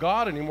not about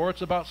God anymore.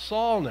 It's about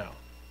Saul now.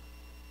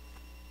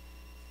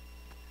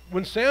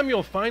 When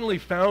Samuel finally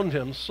found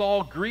him,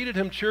 Saul greeted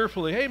him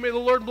cheerfully. Hey, may the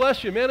Lord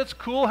bless you. Man, it's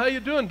cool. How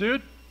you doing,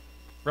 dude?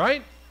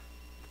 Right?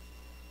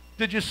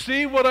 Did you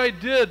see what I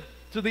did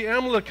to the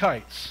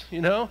Amalekites,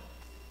 you know?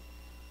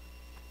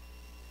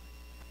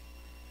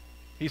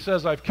 He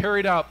says, I've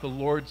carried out the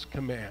Lord's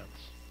commands.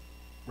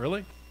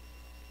 Really?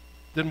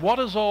 Then what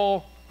is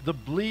all the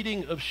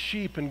bleating of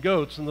sheep and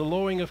goats and the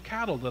lowing of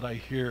cattle that I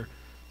hear?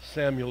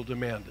 Samuel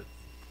demanded.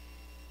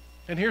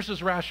 And here's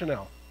his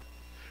rationale.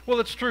 Well,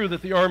 it's true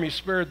that the army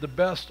spared the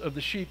best of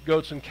the sheep,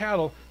 goats, and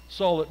cattle,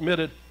 Saul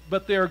admitted,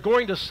 but they are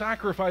going to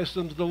sacrifice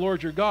them to the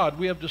Lord your God.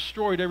 We have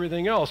destroyed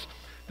everything else.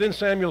 Then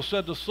Samuel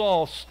said to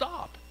Saul,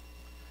 stop.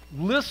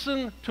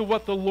 Listen to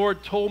what the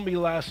Lord told me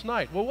last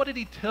night. Well, what did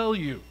he tell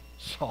you?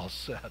 Saul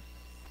said.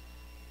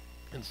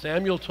 And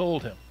Samuel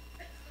told him,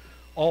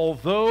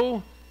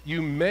 although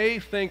you may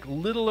think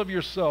little of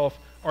yourself,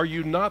 are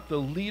you not the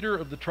leader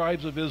of the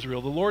tribes of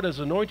Israel? The Lord has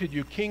anointed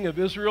you king of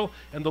Israel,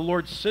 and the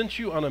Lord sent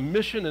you on a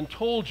mission and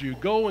told you,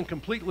 go and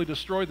completely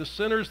destroy the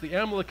sinners, the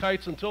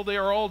Amalekites, until they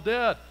are all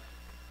dead.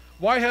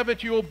 Why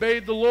haven't you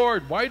obeyed the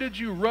Lord? Why did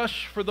you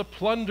rush for the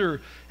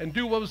plunder and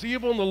do what was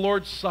evil in the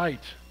Lord's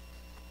sight?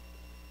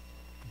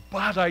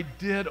 But I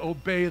did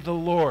obey the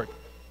Lord,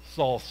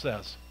 Saul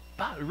says.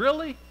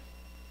 Really?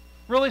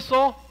 Really,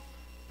 Saul?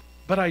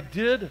 But I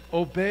did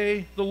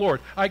obey the Lord.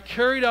 I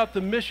carried out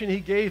the mission he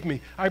gave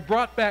me. I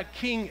brought back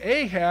King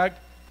Ahab,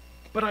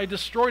 but I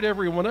destroyed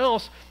everyone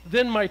else.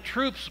 Then my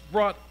troops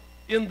brought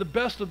in the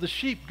best of the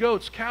sheep,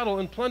 goats, cattle,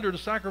 and plunder to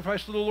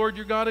sacrifice to the Lord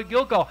your God at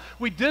Gilgal.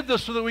 We did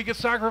this so that we could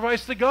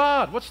sacrifice to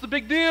God. What's the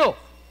big deal?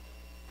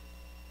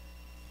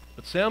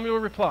 But Samuel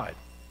replied,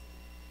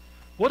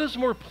 what is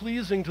more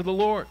pleasing to the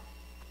Lord?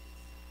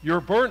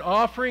 Your burnt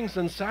offerings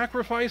and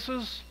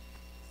sacrifices,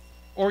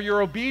 or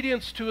your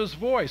obedience to his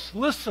voice?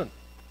 Listen,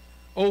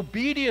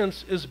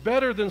 obedience is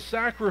better than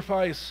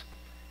sacrifice,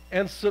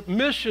 and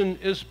submission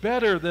is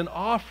better than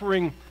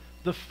offering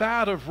the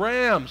fat of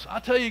rams.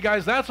 I'll tell you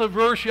guys, that's a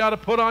verse you ought to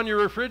put on your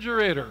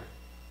refrigerator.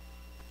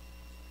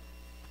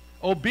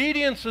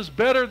 Obedience is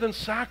better than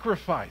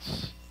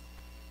sacrifice.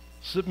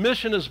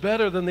 Submission is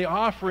better than the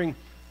offering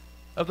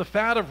of the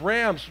fat of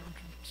rams.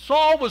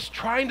 Saul was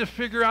trying to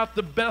figure out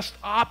the best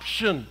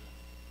option.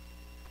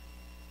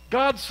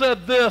 God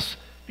said this,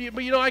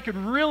 but you know, I could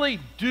really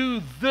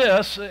do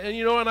this, and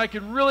you know, and I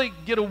could really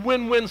get a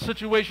win-win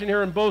situation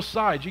here on both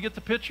sides. You get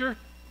the picture?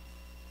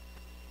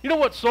 You know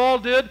what Saul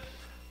did?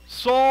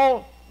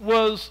 Saul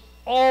was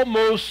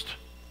almost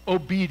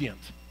obedient.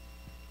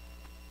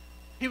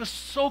 He was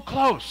so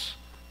close.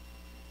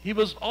 He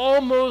was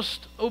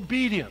almost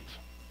obedient.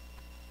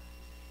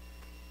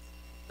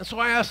 And so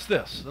I ask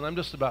this, and I'm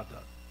just about done.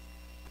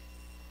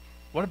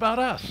 What about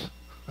us?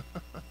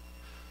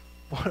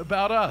 What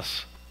about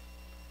us?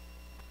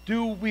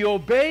 Do we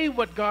obey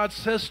what God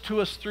says to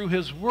us through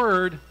his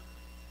word,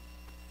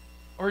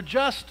 or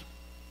just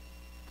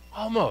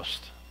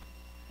almost?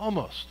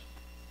 Almost.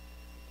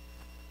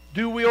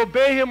 Do we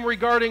obey him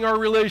regarding our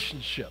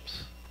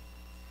relationships?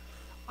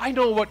 I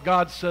know what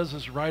God says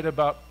is right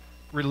about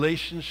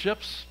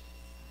relationships,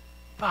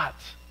 but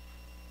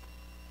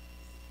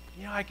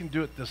you know, I can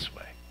do it this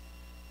way.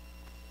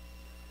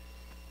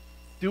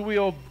 Do we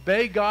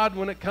obey God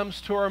when it comes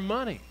to our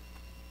money?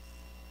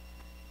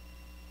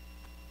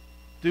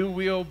 Do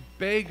we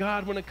obey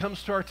God when it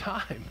comes to our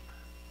time?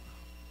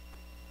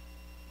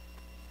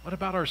 What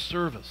about our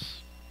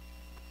service?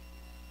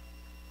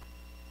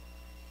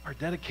 Our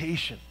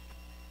dedication?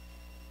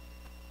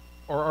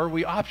 Or are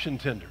we option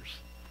tenders?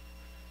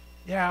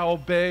 Yeah, I'll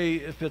obey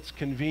if it's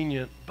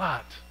convenient,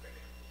 but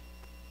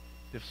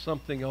if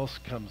something else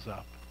comes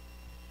up.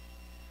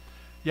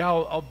 Yeah,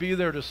 I'll be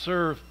there to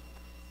serve,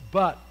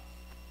 but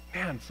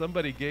man,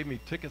 somebody gave me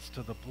tickets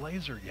to the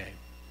Blazer game.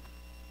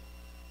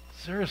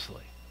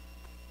 Seriously.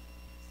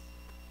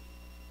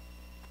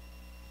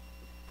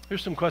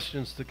 Here's some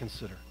questions to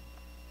consider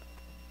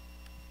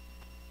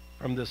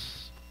from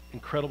this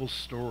incredible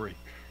story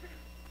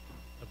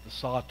of the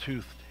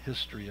sawtoothed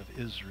history of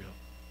Israel.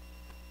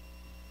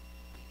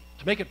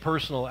 To make it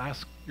personal,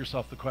 ask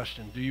yourself the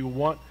question, do you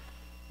want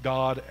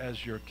God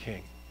as your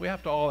king? We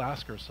have to all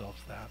ask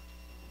ourselves that.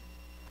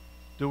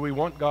 Do we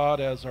want God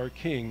as our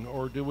king,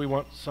 or do we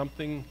want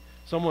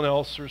someone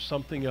else or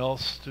something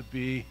else to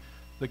be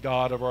the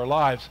God of our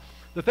lives?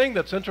 The thing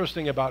that's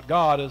interesting about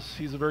God is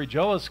he's a very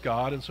jealous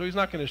God, and so he's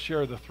not going to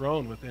share the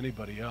throne with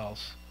anybody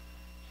else.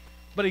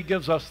 But he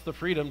gives us the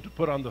freedom to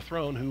put on the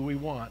throne who we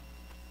want.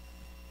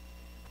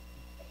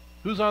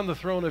 Who's on the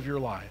throne of your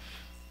life?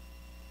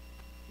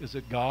 Is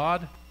it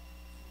God?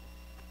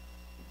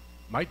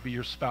 Might be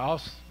your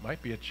spouse,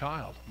 might be a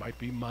child, might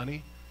be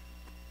money,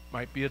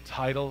 might be a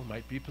title,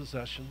 might be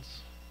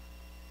possessions.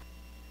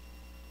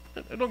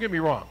 And don't get me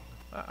wrong,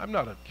 I'm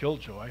not a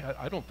killjoy.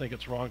 I don't think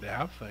it's wrong to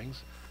have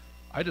things.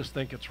 I just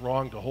think it's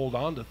wrong to hold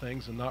on to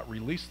things and not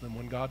release them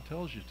when God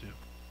tells you to.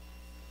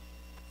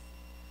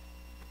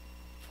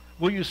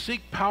 Will you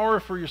seek power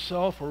for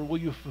yourself, or will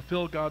you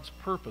fulfill God's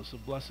purpose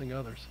of blessing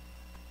others?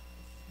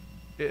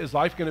 Is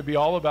life going to be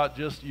all about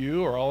just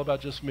you or all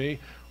about just me?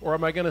 Or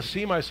am I going to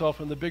see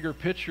myself in the bigger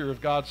picture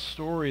of God's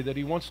story, that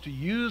he wants to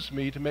use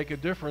me to make a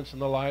difference in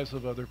the lives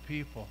of other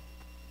people?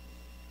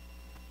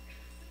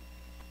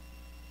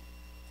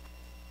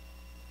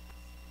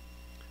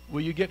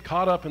 Will you get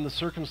caught up in the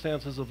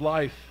circumstances of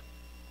life,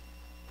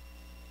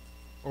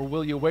 or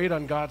will you wait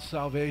on God's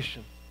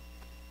salvation?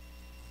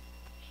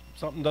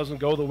 Something doesn't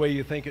go the way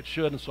you think it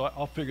should, and so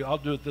I'll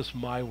do it this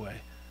my way.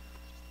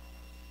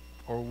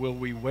 Or will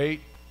we wait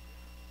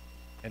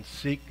and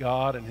seek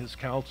God and his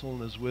counsel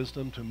and his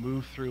wisdom to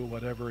move through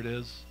whatever it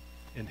is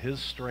in his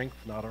strength,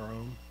 not our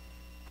own?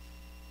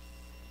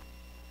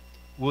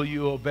 Will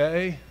you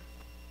obey,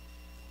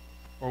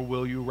 or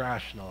will you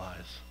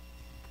rationalize?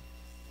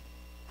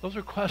 Those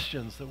are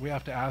questions that we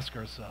have to ask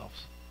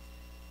ourselves.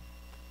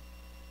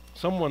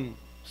 Someone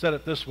said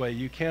it this way: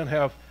 you can't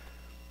have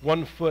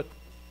 1 foot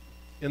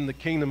in the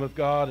kingdom of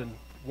God and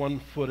 1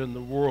 foot in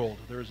the world.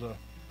 There's a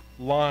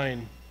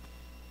line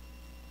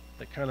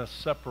that kind of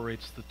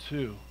separates the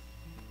two.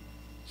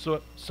 So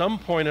at some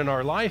point in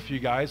our life, you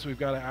guys, we've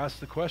got to ask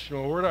the question,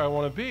 well, where do I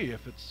want to be?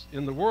 If it's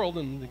in the world,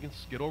 then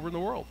let's get over in the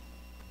world.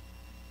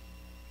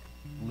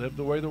 Live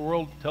the way the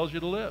world tells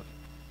you to live.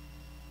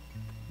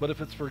 But if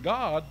it's for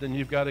God, then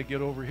you've got to get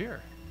over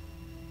here.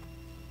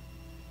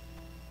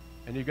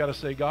 And you've got to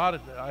say, God,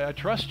 I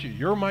trust you.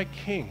 You're my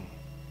king.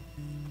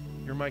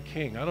 You're my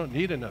king. I don't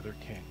need another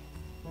king.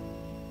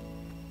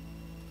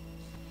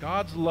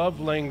 God's love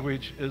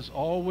language is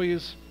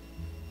always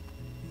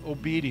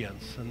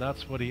obedience, and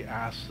that's what he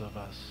asks of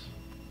us.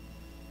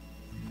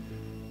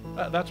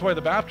 That's why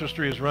the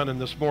baptistry is running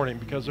this morning,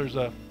 because there's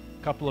a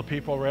couple of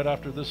people right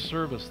after this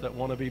service that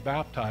want to be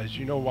baptized.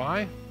 You know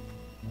why?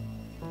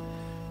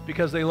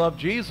 Because they love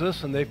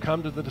Jesus, and they've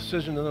come to the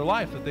decision in their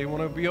life that they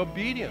want to be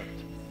obedient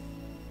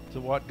to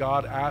what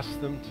God asks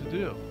them to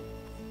do.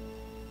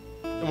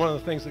 And one of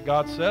the things that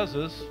God says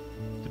is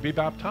to be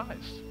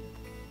baptized.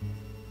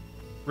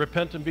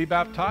 Repent and be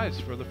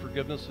baptized for the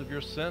forgiveness of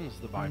your sins,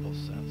 the Bible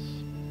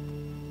says.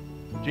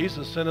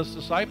 Jesus sent his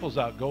disciples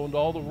out, go into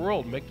all the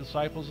world, make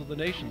disciples of the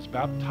nations,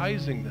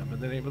 baptizing them in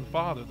the name of the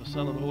Father, the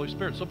Son, and the Holy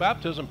Spirit. So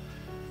baptism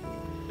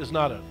is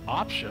not an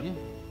option.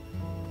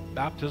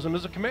 Baptism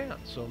is a command.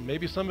 So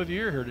maybe some of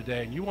you are here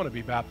today and you want to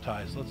be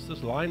baptized. Let's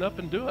just line up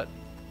and do it.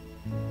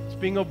 It's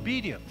being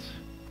obedient.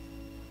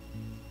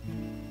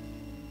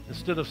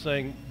 Instead of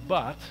saying,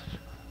 but.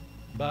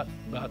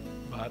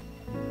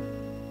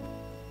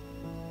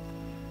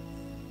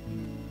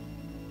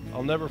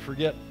 I'll never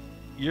forget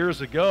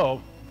years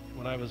ago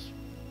when I was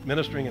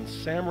ministering in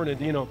San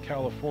Bernardino,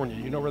 California.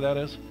 You know where that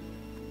is?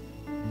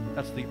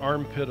 That's the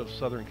armpit of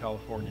Southern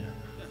California.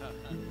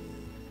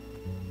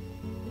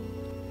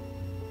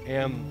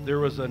 And there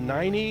was a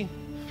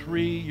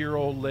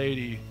 93-year-old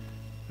lady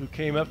who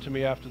came up to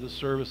me after the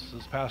service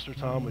and says, Pastor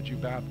Tom, would you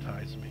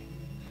baptize me?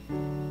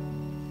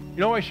 You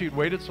know why she'd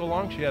waited so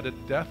long? She had a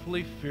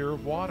deathly fear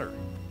of water.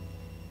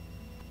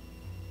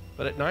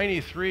 But at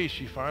 93,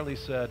 she finally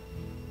said,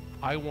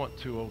 I want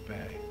to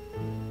obey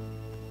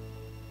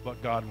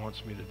what God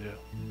wants me to do.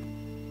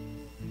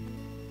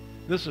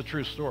 This is a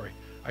true story.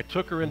 I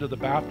took her into the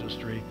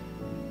baptistry.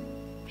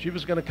 She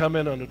was going to come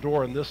in on a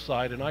door on this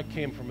side, and I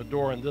came from a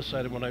door on this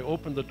side, and when I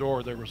opened the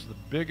door, there was the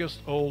biggest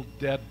old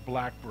dead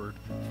blackbird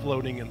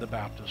floating in the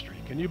baptistry.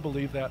 Can you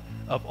believe that?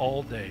 Of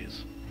all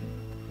days.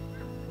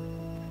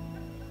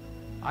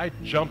 I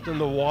jumped in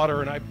the water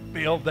and I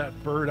bailed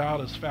that bird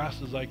out as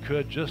fast as I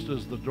could just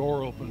as the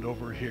door opened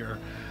over here.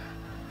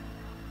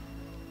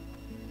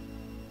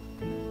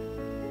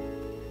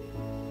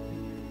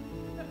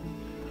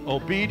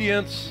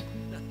 Obedience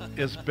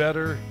is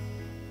better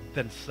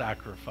than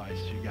sacrifice,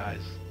 you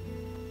guys.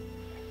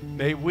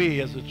 May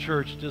we as a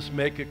church just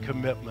make a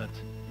commitment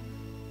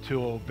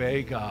to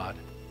obey God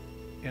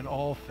in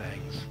all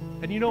things.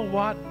 And you know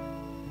what?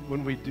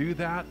 When we do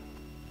that,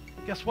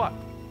 guess what?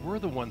 We're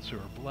the ones who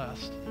are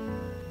blessed,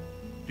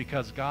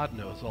 because God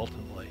knows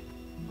ultimately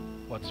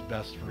what's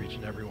best for each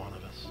and every one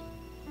of us.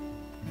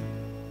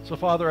 So,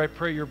 Father, I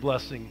pray your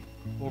blessing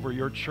over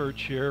your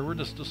church here. We're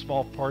just a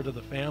small part of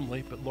the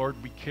family, but Lord,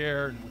 we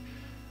care and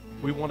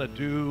we want to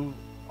do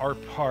our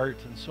part.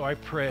 And so I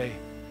pray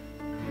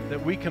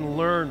that we can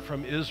learn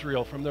from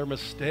Israel, from their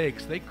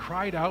mistakes. They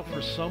cried out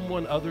for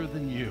someone other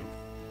than you.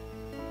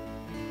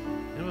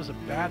 It was a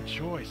bad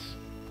choice.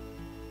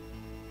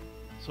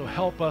 So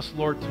help us,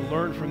 Lord, to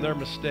learn from their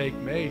mistake.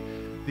 May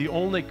the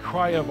only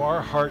cry of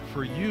our heart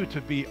for you to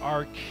be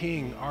our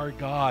King, our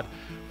God,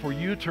 for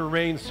you to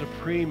reign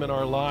supreme in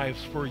our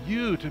lives, for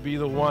you to be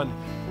the one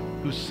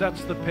who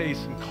sets the pace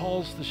and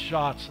calls the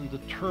shots and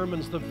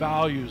determines the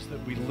values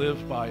that we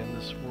live by in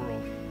this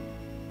world.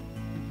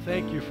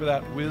 Thank you for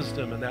that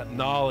wisdom and that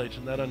knowledge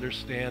and that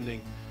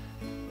understanding.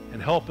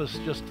 And help us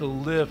just to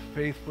live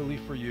faithfully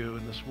for you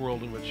in this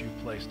world in which you've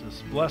placed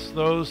us. Bless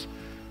those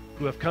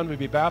who have come to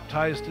be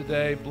baptized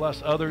today.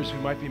 Bless others who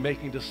might be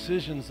making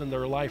decisions in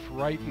their life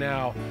right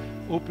now,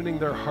 opening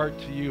their heart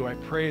to you. I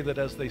pray that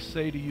as they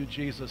say to you,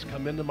 Jesus,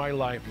 come into my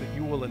life, that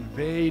you will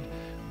invade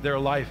their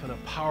life in a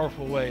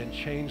powerful way and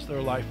change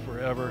their life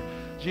forever.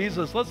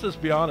 Jesus, let's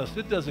just be honest,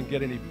 it doesn't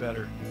get any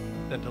better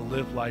than to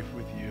live life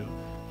with you.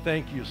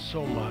 Thank you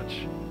so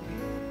much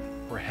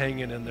for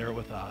hanging in there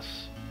with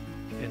us.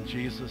 In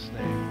Jesus'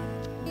 name,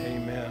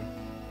 amen.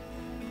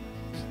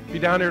 Be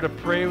down here to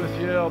pray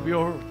with you. I'll be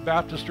over at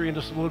Baptistry in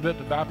just a little bit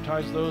to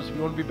baptize those. If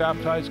you want to be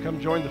baptized,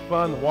 come join the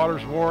fun. The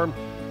water's warm.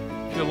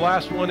 If you're the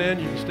last one in,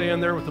 you can stay in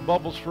there with the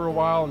bubbles for a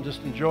while and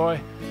just enjoy.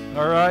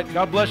 All right.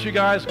 God bless you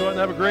guys. Go out and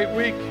have a great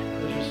week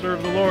as you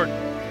serve the Lord.